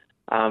on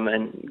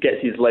and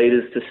gets his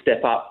leaders to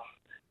step up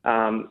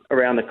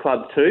around the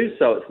club too.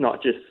 So it's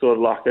not just sort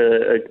of like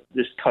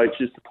just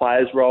coaches to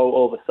players role.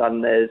 All of a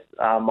sudden there's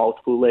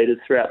multiple leaders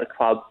throughout the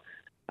club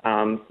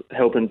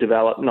helping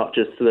develop not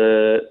just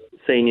the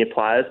senior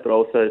players but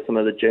also some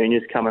of the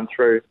juniors coming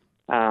through,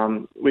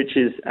 which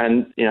is,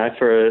 and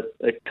for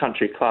a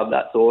country club,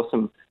 that's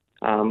awesome.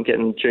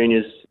 Getting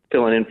juniors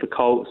filling in for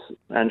Colts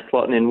and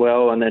slotting in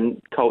well, and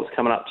then Colts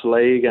coming up to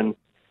league, and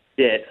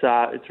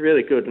it's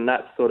really good, and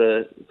that's sort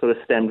of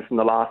stemmed from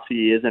the last few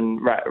years,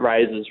 and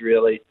Razor's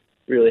really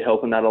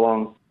helping that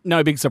along.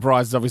 No big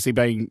surprises, obviously,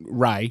 being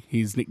Ray.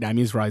 His nickname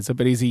is Razor,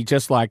 but is he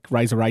just like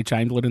Razor Ray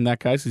Chamberlain in that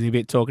case? Is he a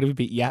bit talkative, a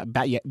bit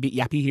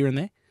yappy here and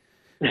there?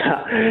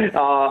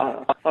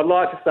 I'd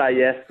like to say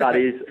yes, but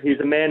he's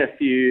a man of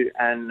few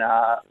and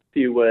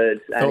few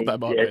words. Thought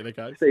that might be the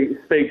case.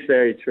 Speaks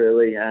very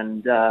truly,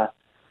 and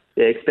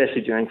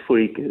especially during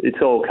footy,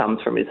 it all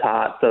comes from his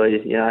heart. So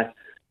if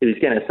he's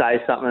going to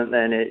say something,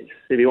 then if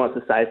he wants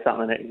to say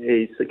something,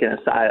 he's going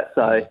to say it.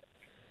 So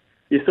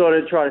you sort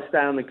of try to stay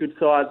on the good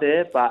side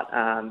there, but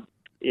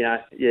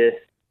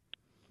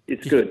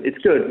it's good. It's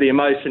good, the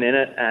emotion in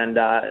it, and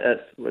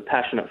we're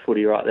passionate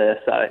footy right there.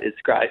 So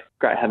it's great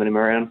having him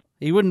around.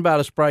 He wouldn't be able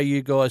to spray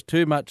you guys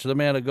too much, the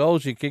amount of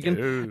goals you're kicking.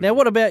 Dude. Now,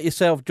 what about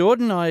yourself,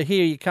 Jordan? I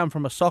hear you come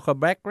from a soccer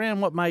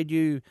background. What made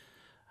you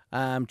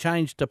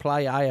change to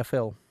play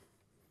AFL?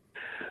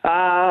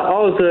 I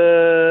was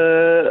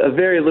a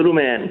very little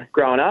man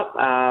growing up.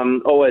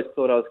 Always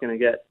thought I was going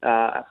to get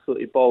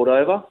absolutely bowled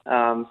over.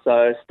 So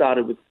I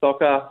started with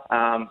soccer,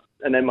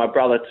 and then my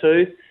brother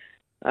too.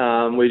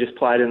 We just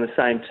played in the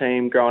same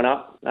team growing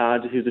up.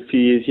 He was a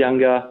few years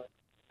younger.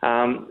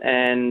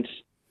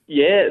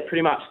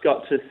 Pretty much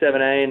got to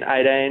 17,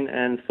 18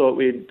 and thought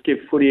we'd give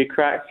footy a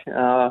crack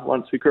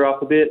once we grew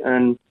up a bit.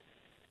 And,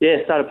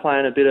 started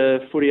playing a bit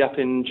of footy up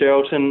in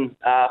Geraldton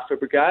for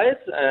Brigades,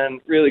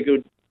 and really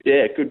good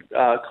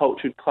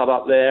cultured club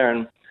up there,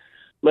 and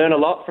learn a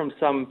lot from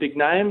some big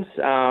names.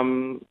 We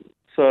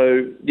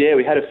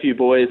had a few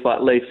boys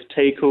like Leif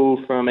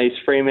Teakle from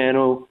East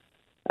Fremantle,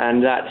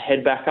 and that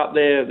head back up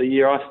there the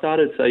year I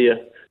started. So you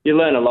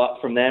learn a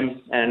lot from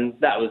them, and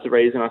that was the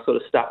reason I sort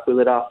of stuck with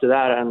it after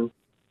that. And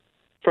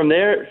from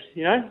there,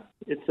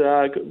 it's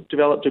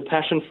developed a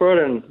passion for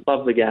it and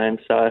love the game.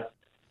 So,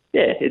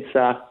 it's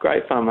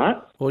great fun, mate.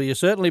 Well, you're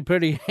certainly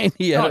pretty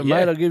handy at it,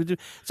 mate. I'll give it to you.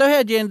 So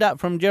how'd you end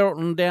up from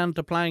Geraldton down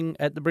to playing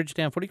at the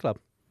Bridgetown Footy Club?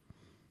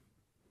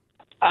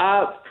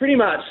 Pretty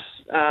much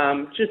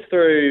just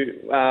through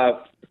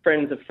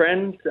friends of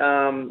friends.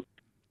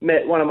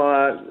 Met one of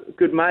my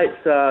good mates,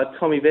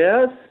 Tommy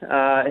Bowers.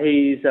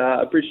 He's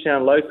a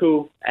Bridgetown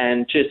local,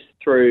 and just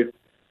through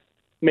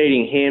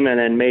meeting him and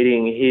then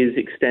meeting his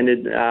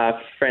extended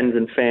friends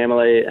and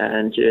family,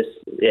 and just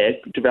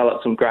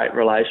developed some great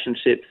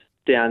relationships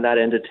down that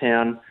end of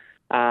town,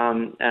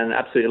 and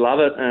absolutely love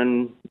it.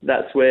 And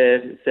that's where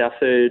it's our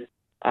third,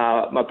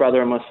 my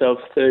brother and myself,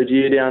 third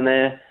year down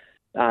there,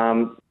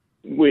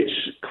 which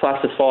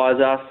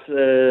classifies us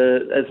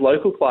as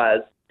local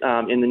players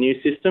in the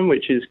new system,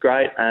 which is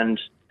great. And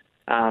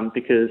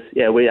because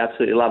we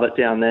absolutely love it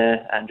down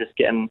there, and just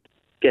getting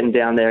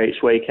down there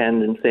each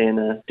weekend and seeing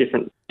a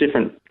different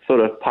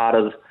sort of part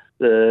of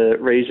the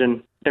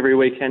region every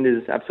weekend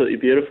is absolutely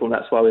beautiful, and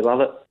that's why we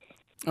love it.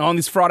 On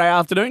this Friday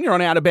afternoon, you're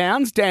on Out of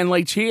Bounds. Dan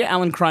Leach here,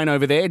 Alan Crane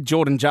over there.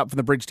 Jordan Jupp from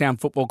the Bridgetown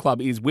Football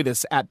Club is with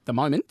us at the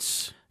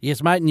moment.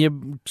 Yes, mate, and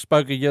you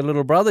spoke of your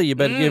little brother. You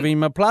better give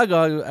him a plug.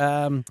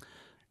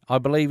 I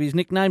believe his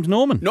nickname's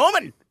Norman.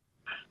 Norman!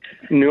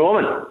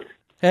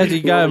 How's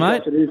he go,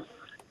 mate?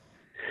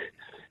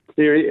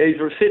 He's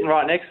sitting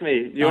right next to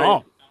me.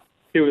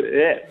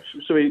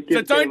 Should we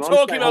So don't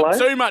talk him up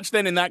too much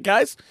then in that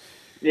case.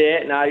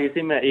 Yeah, no, he's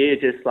in my ear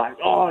just like,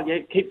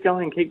 keep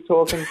going, keep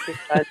talking.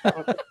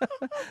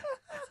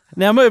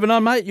 Now, moving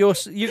on, mate, you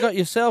got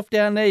yourself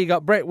down there. You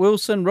got Brett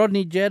Wilson,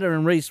 Rodney Jetta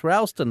and Reese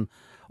Ralston,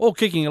 all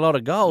kicking a lot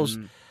of goals.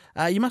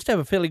 You must have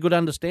a fairly good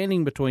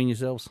understanding between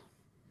yourselves.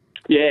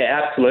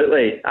 Yeah,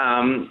 absolutely.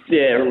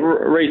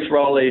 Reese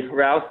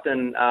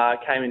Ralston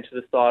came into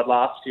the side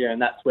last year,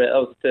 and that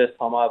was the first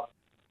time I've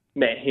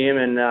met him,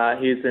 and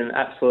he's an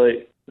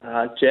absolute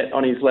jet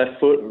on his left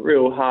foot,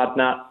 real hard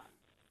nut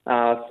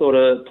sort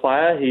of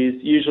player.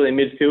 He's usually a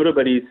midfielder,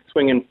 but he's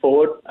swinging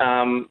forward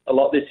a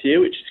lot this year,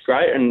 which is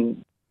great,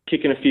 and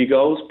kicking a few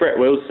goals. Brett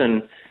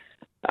Wilson,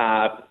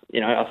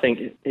 I think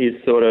his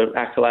sort of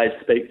accolades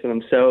speak for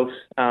themselves,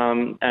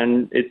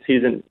 and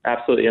he's an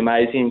absolutely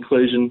amazing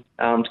inclusion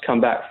to come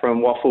back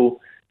from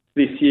Waffle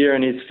this year,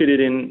 and he's fitted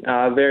in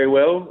very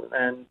well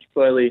and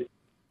slowly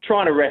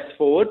trying to rest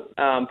forward,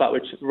 but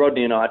which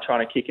Rodney and I are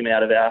trying to kick him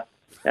out of our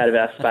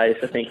space.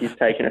 I think he's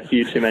taken a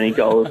few too many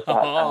goals.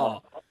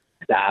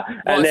 But,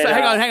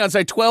 hang on.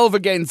 So 12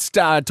 against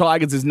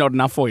Tigers is not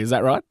enough for you, is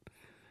that right?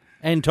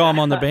 And time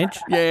on the bench?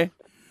 Yeah.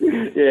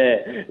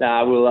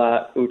 Yeah.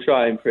 We'll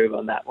try and improve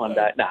on that one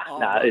day.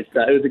 It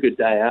was a good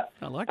day out.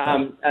 I like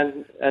that.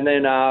 And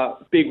then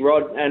Big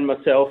Rod and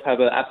myself have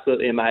an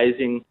absolutely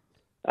amazing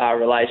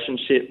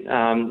relationship.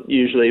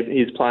 Usually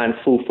he's playing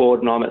full forward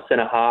and I'm at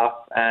centre half,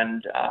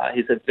 and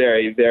he's a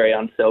very, very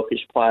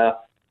unselfish player.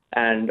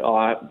 And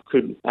I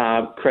could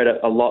credit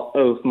a lot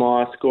of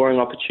my scoring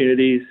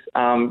opportunities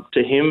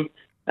to him,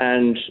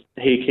 and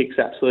he kicks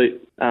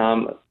absolute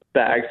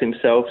bags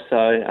himself.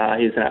 So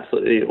he's an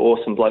absolutely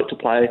awesome bloke to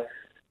play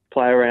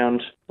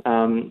around.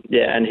 And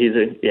he's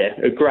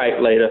a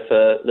great leader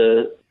for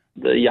the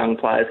young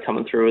players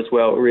coming through as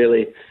well.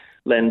 Really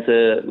lends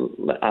a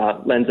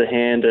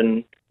hand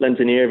and lends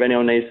an ear if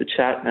anyone needs to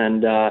chat.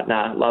 And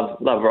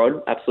love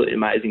Rod, absolutely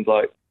amazing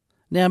bloke.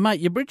 Now, mate,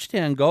 your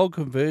Bridgetown goal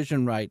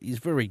conversion rate is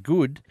very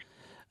good.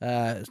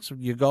 So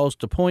your goals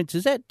to points,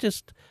 is that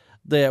just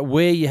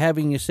where you're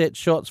having your set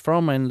shots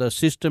from and the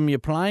system you're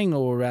playing,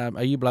 or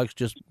are you blokes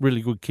just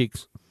really good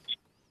kicks?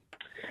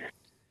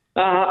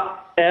 The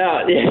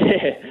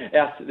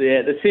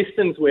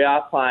systems we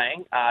are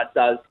playing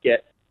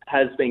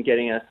has been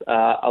getting us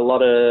a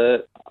lot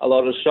of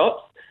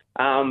shots.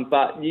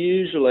 But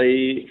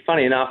usually,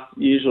 funny enough,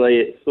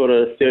 it's sort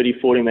of 30,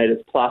 40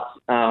 metres plus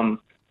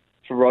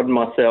for Rod and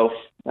myself,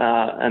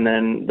 and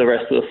then the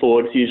rest of the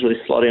forwards usually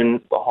slot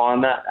in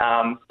behind that.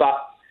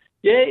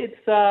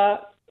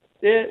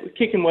 It's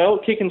kicking well,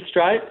 kicking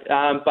straight.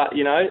 But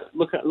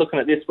looking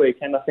at this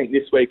weekend, I think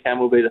this weekend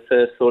will be the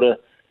first sort of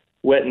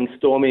wet and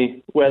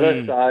stormy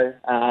weather. So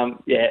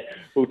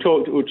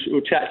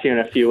we'll chat to you in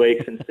a few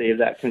weeks and see if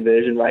that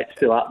conversion rate's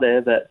still up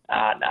there. But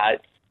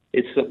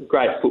it's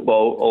great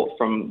football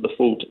from the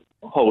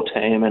whole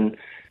team, and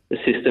the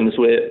systems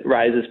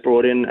Razor's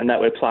brought in and that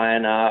we're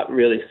playing are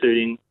really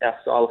suiting our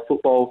style of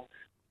football,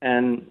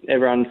 and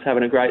everyone's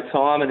having a great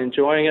time and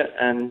enjoying it,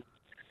 and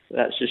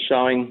that's just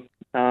showing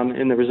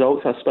in the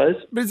results, I suppose.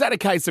 But is that a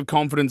case of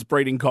confidence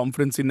breeding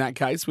confidence in that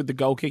case with the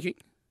goal kicking?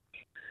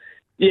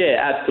 Yeah,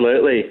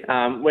 absolutely.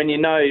 When you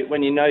know you're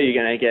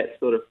going to get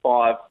sort of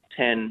 5,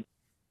 10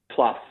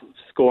 plus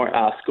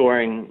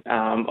scoring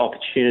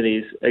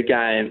opportunities a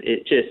game,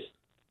 it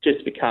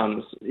just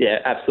becomes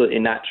absolutely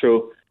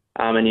natural.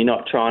 And you're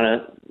not trying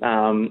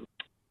to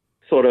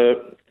sort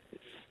of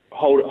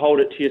hold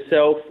it to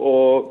yourself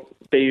or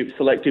be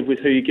selective with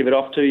who you give it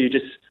off to.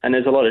 And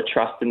there's a lot of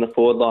trust in the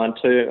forward line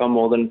too. I'm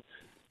more than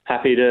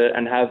happy to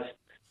and have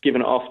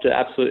given it off to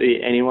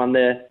absolutely anyone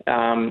there.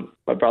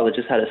 My brother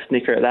just had a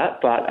snicker at that,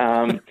 but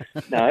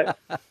no.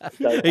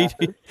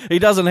 He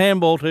doesn't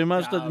handball too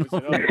much, No,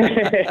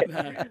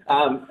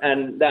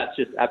 and that's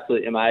just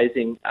absolutely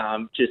amazing.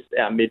 Just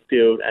our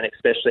midfield and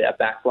especially our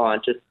back line,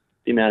 just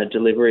the amount of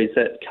deliveries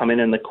that come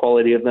in and the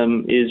quality of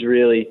them is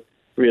really,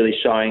 really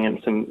showing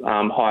in some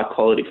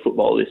high-quality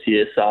football this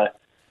year. So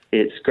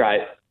it's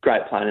great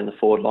playing in the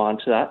forward line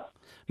to that.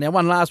 Now,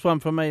 one last one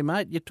for me,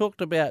 mate. You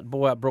talked about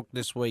Boyup Brook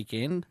this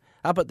weekend.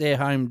 up at their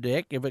home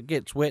deck. If it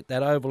gets wet,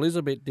 that oval is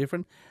a bit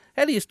different.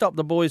 How do you stop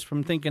the boys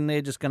from thinking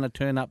they're just going to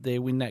turn up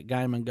there, win that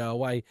game and go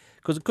away?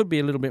 Because it could be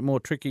a little bit more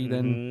tricky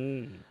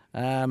than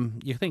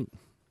you think.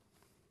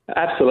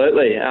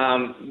 Absolutely.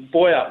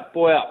 Boy up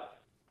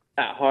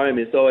at home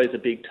is always a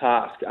big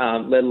task,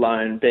 let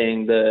alone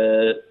being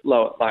the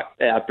lower, like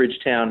our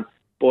Bridgetown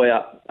boy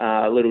up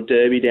little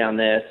derby down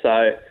there.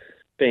 So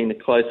being the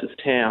closest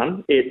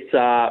town, it's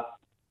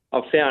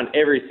I've found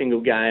every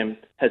single game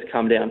has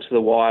come down to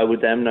the wire with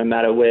them, no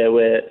matter where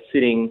we're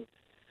sitting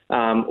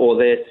or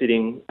they're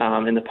sitting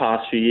in the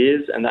past few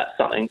years, and that's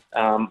something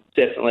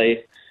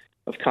definitely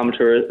I've come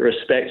to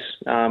respect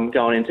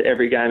going into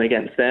every game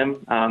against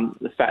them.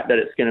 The fact that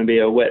it's going to be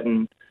a wet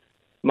and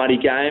muddy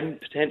game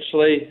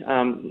potentially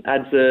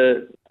adds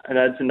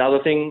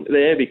another thing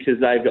there, because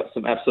they've got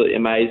some absolutely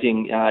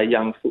amazing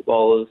young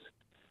footballers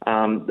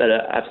that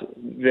are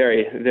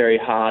very, very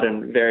hard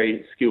and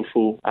very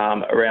skillful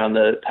around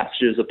the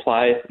passages of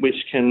play, which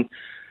can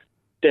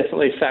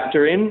definitely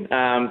factor in.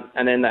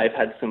 And then they've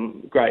had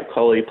some great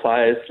quality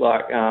players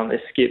like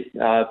their skip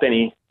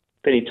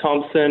Benny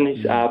Thompson.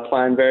 He's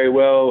playing very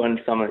well,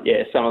 and some of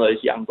those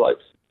young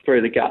blokes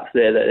through the guts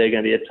there that they're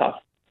going to be a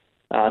tough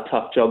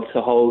job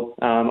to hold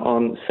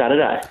on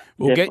Saturday.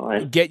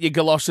 Well, get your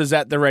galoshes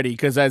at the ready,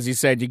 because as you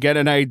said, you're going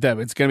to need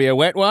them. It's going to be a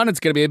wet one. It's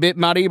going to be a bit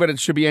muddy, but it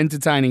should be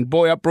entertaining.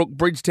 Boy Up Brook,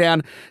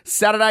 Bridgetown,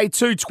 Saturday,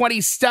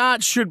 2:20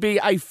 start. Should be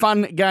a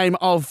fun game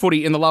of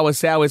footy in the Lower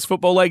South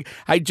Football League.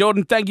 Hey,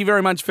 Jordan, thank you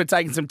very much for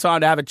taking some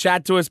time to have a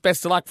chat to us.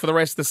 Best of luck for the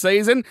rest of the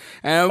season.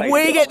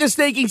 We get the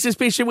sneaking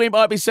suspicion we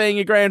might be seeing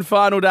a grand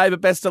final day, but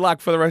best of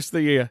luck for the rest of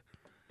the year.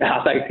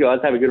 Thanks, guys.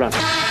 Have a good one.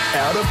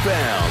 Out of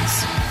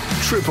bounds.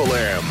 Triple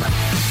M.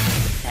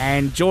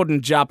 And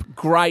Jordan Jupp,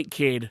 great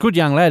kid. Good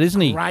young lad,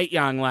 isn't he? Great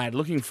young lad.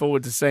 Looking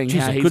forward to seeing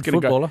how he's good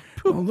going to go. footballer.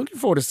 Well, looking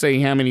forward to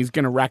seeing how many he's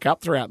going to rack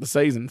up throughout the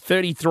season.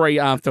 33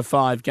 after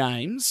 5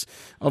 games.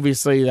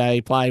 Obviously, they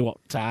play,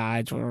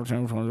 12,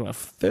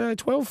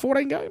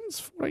 14 games?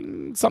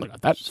 14, something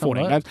like that.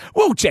 14 games.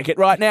 We'll check it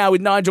right now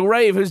with Nigel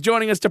Reeve, who's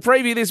joining us to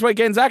preview this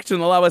weekend's action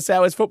in the Lower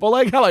South Football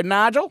League. Hello,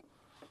 Nigel.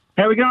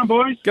 How we going,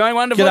 boys? Going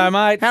wonderful. G'day,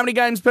 mate. How many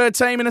games per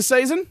team in a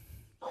season?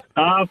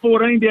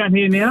 14 down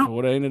here now.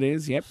 14 it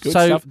is, yep. Good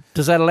so stuff.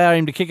 Does that allow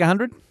him to kick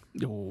 100?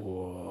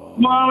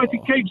 Well, if he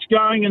keeps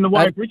going in the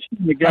way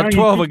Bridgetown are going...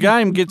 12 a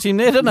game gets him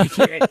there, doesn't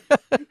it?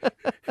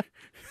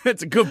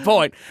 That's a good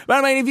point.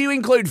 But, I mean, if you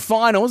include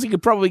finals, he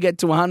could probably get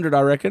to 100,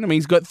 I reckon. I mean,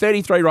 he's got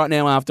 33 right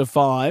now after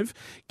 5.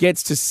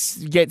 Gets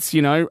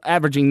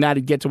averaging that,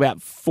 he'd get to about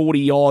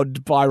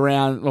 40-odd by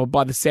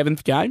the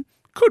 7th game.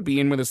 Could be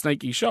in with a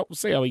sneaky shot. We'll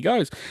see how he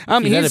goes.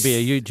 That'd be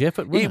a huge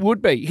effort, wouldn't it? It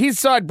would be. His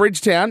side,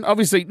 Bridgetown,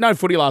 obviously no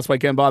footy last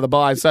weekend by the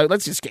by, so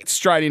let's just get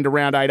straight into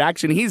round 8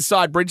 action. His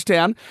side,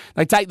 Bridgetown,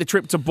 they take the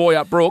trip to Boy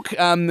Up Brook.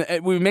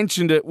 We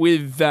mentioned it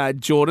with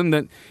Jordan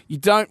that you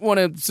don't want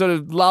to sort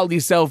of lull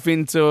yourself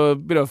into a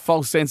bit of a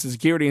false sense of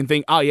security and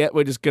think, oh, yeah,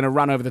 we're just going to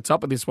run over the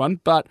top of this one.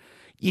 But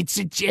you'd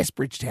suggest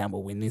Bridgetown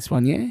will win this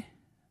one, yeah?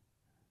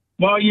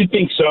 Well, you'd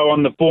think so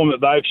on the form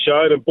that they've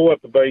showed, and Boy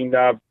Up have been...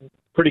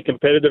 pretty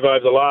competitive over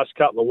the last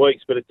couple of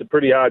weeks, but it's a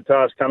pretty hard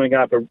task coming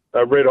up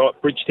a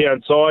red-hot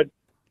Bridgetown side.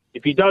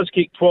 If he does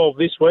kick 12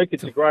 this week,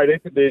 it's a great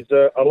effort. There's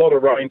a lot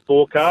of rain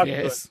forecast.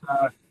 Yes.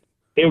 But,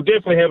 he'll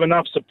definitely have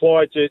enough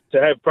supply to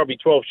have probably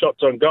 12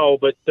 shots on goal.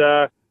 But,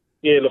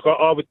 look,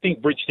 I would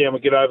think Bridgetown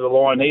would get over the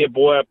line here.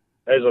 Boy,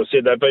 as I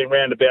said, they've been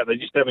roundabout. They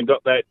just haven't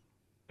got that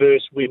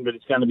first win, but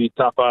it's going to be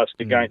a tough ask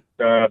against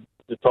the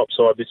top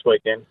side this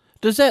weekend.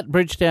 Does that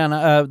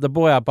Bridgetown, the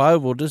Boy Up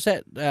Oval, does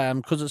that,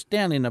 because it's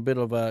down in a bit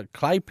of a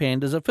clay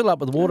pan, does it fill up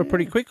with water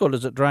pretty quick or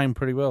does it drain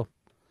pretty well?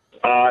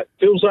 It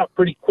fills up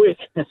pretty quick,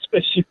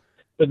 especially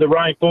with the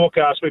rain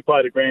forecast. We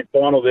played a grand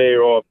final there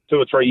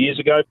 4 years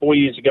ago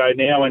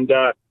now, and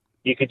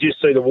you could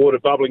just see the water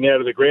bubbling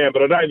out of the ground.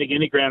 But I don't think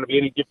any ground will be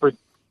any different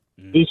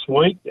this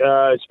week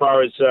as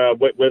far as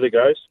wet weather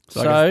goes.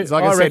 So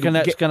I reckon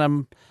that's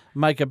going to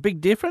make a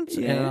big difference,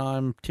 and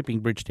I'm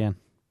tipping Bridgetown.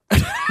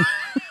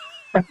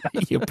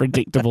 You're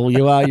predictable.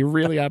 You are. You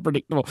really are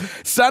predictable.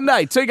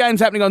 Sunday, 2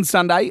 games happening on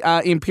Sunday.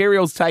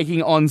 Imperials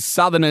taking on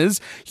Southerners.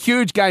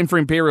 Huge game for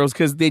Imperials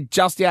because they're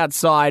just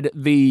outside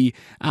the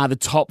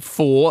top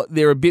 4.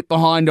 They're a bit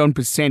behind on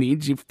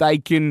percentage. If they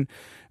can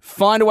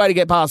find a way to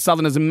get past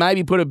Southerners and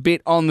maybe put a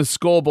bit on the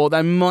scoreboard,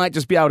 they might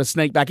just be able to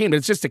sneak back in. But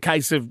it's just a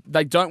case of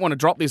they don't want to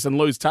drop this and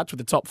lose touch with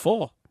the top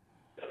 4.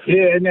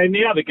 Yeah, and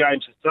the other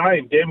game's the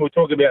same, Dan. We'll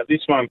talk about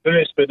this one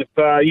first. But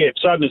if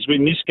Southerners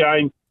win this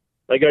game,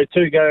 they go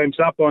 2 games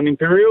up on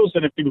Imperials,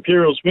 and if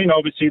Imperials win,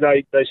 obviously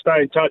they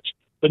stay in touch,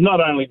 but not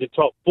only the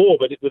top 4,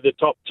 but with the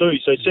top 2.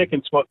 So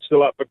second spot's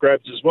still up for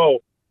grabs as well.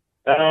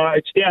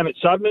 It's down at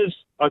Southerners,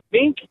 I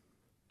think.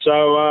 So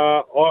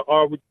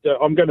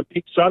I'm going to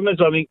pick Southerners.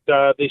 I think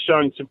they're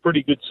showing some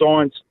pretty good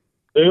signs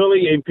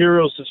early.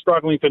 Imperials are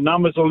struggling for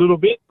numbers a little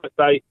bit, but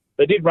they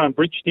did run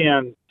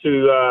Bridgetown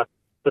to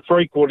the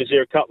three quarters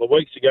there a couple of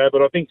weeks ago,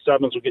 but I think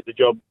Southerners will get the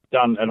job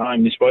done at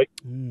home this week.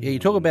 Yeah, you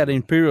talk about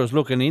Imperials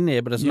looking in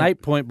there, but it's an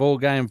 8-point ball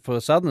game for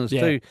Southerners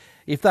too.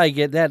 If they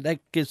get that, that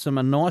gives them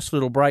a nice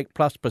little break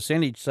plus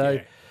percentage.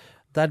 So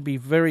they'd be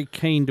very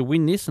keen to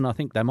win this, and I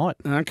think they might.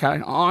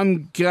 Okay,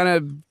 I'm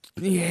gonna.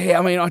 Yeah,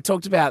 I mean, I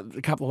talked about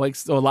a couple of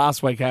weeks or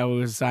last week how we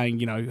were saying,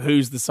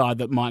 who's the side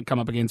that might come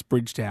up against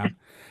Bridgetown.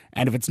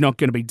 And if it's not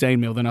going to be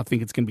Dean Mill, then I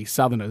think it's going to be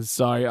Southerners.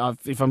 So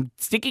if I'm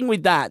sticking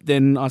with that,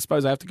 then I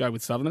suppose I have to go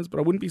with Southerners, but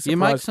I wouldn't be surprised. You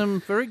make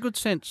some very good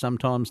sense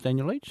sometimes,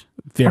 Daniel Leach.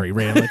 Very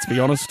rare, let's be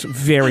honest.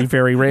 Very,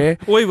 very rare.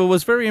 Weaver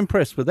was very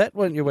impressed with that,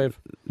 weren't you, Weaver?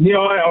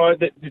 Yeah,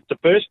 it's the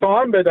first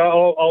time, but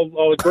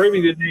I'll agree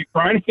with you,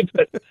 Craney.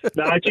 But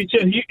no,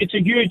 it's a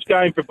huge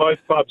game for both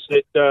clubs.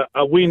 That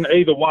a win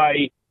either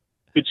way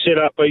could set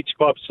up each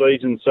club's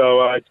season,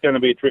 so it's going to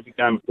be a terrific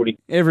game of footy.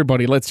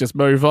 Everybody, let's just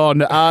move on.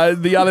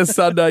 The other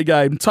Sunday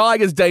game,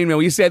 Tigers Dean Mill.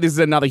 You said this is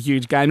another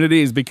huge game, and it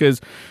is,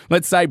 because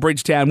let's say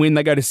Bridgetown win,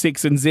 they go to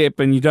 6 and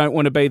zip, and you don't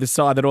want to be the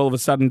side that all of a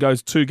sudden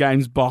goes 2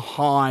 games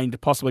behind,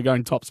 possibly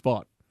going top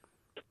spot.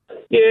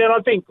 Yeah, and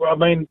I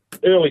mean,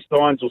 early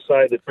signs will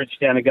say that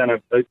Bridgetown are going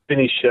to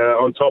finish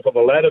on top of the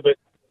ladder, but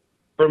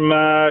from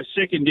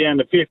second down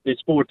to fifth,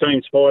 there's 4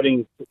 teams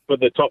fighting for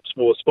the top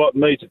 4 spot,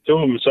 and these are 2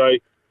 of them, so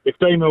if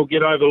Dean Mill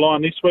get over the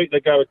line this week, they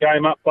go a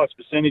game up plus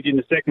percentage in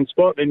the second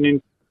spot. And then,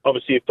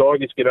 obviously, if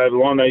Tigers get over the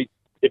line,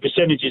 their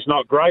percentage is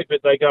not great,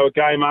 but they go a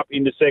game up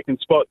in the second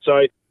spot.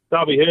 So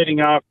they'll be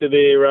hurting after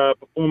their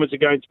performance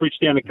against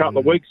Bridgetown a couple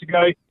of weeks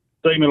ago.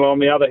 Dean Mill, on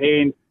the other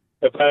hand,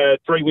 have had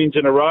 3 wins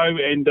in a row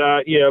and,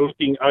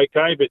 looking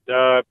okay. But,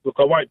 look,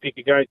 I won't pick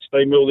against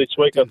Dean Mill this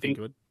week. I think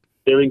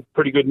they're in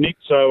pretty good nick,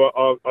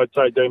 so I'd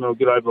say Dean Mill will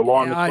get over the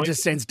line this week. I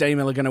just sense Dean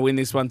Mill are going to win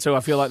this one too. I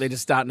feel like they're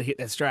just starting to hit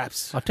their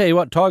straps. I'll tell you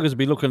what, Tigers will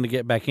be looking to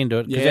get back into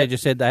it, because as you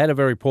said, they had a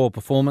very poor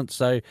performance,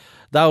 so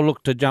they'll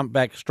look to jump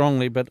back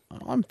strongly, but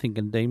I'm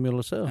thinking Dean Mill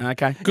as well.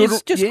 Okay. Good.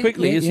 Just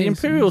quickly, is the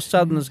Imperials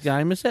Southerners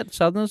game, is that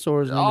Southerners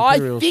or is it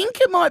Imperials? I think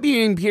it might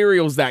be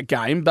Imperials that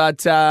game,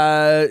 but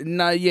we'll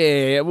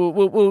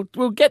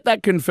get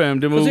that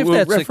confirmed, and we'll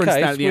reference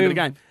that at the end of the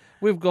game.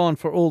 We've gone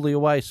for all the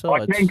away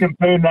sides. I can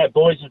confirm that,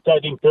 boys, have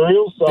taken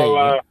Imperials,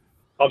 so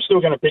I'm still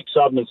going to pick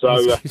Southern.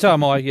 So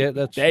am I,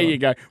 that's there you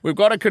go. We've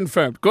got it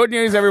confirmed. Good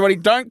news, everybody.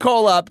 Don't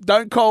call up.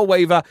 Don't call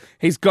Weaver.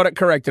 He's got it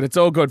corrected. It's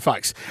all good,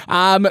 folks.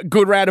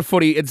 Good round of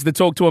footy. It's the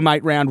Talk to a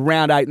Mate round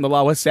 8 in the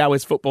lower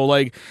Southwest Football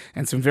League.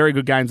 And some very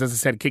good games, as I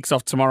said. It kicks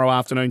off tomorrow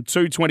afternoon,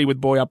 2:20 with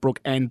Boy Upbrook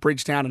and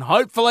Bridgetown. And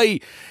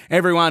hopefully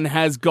everyone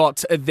has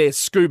got their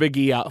scuba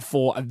gear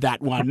for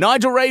that one.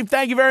 Nigel Reeve,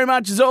 thank you very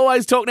much. As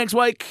always, talk next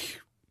week.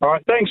 All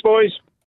right, thanks, boys.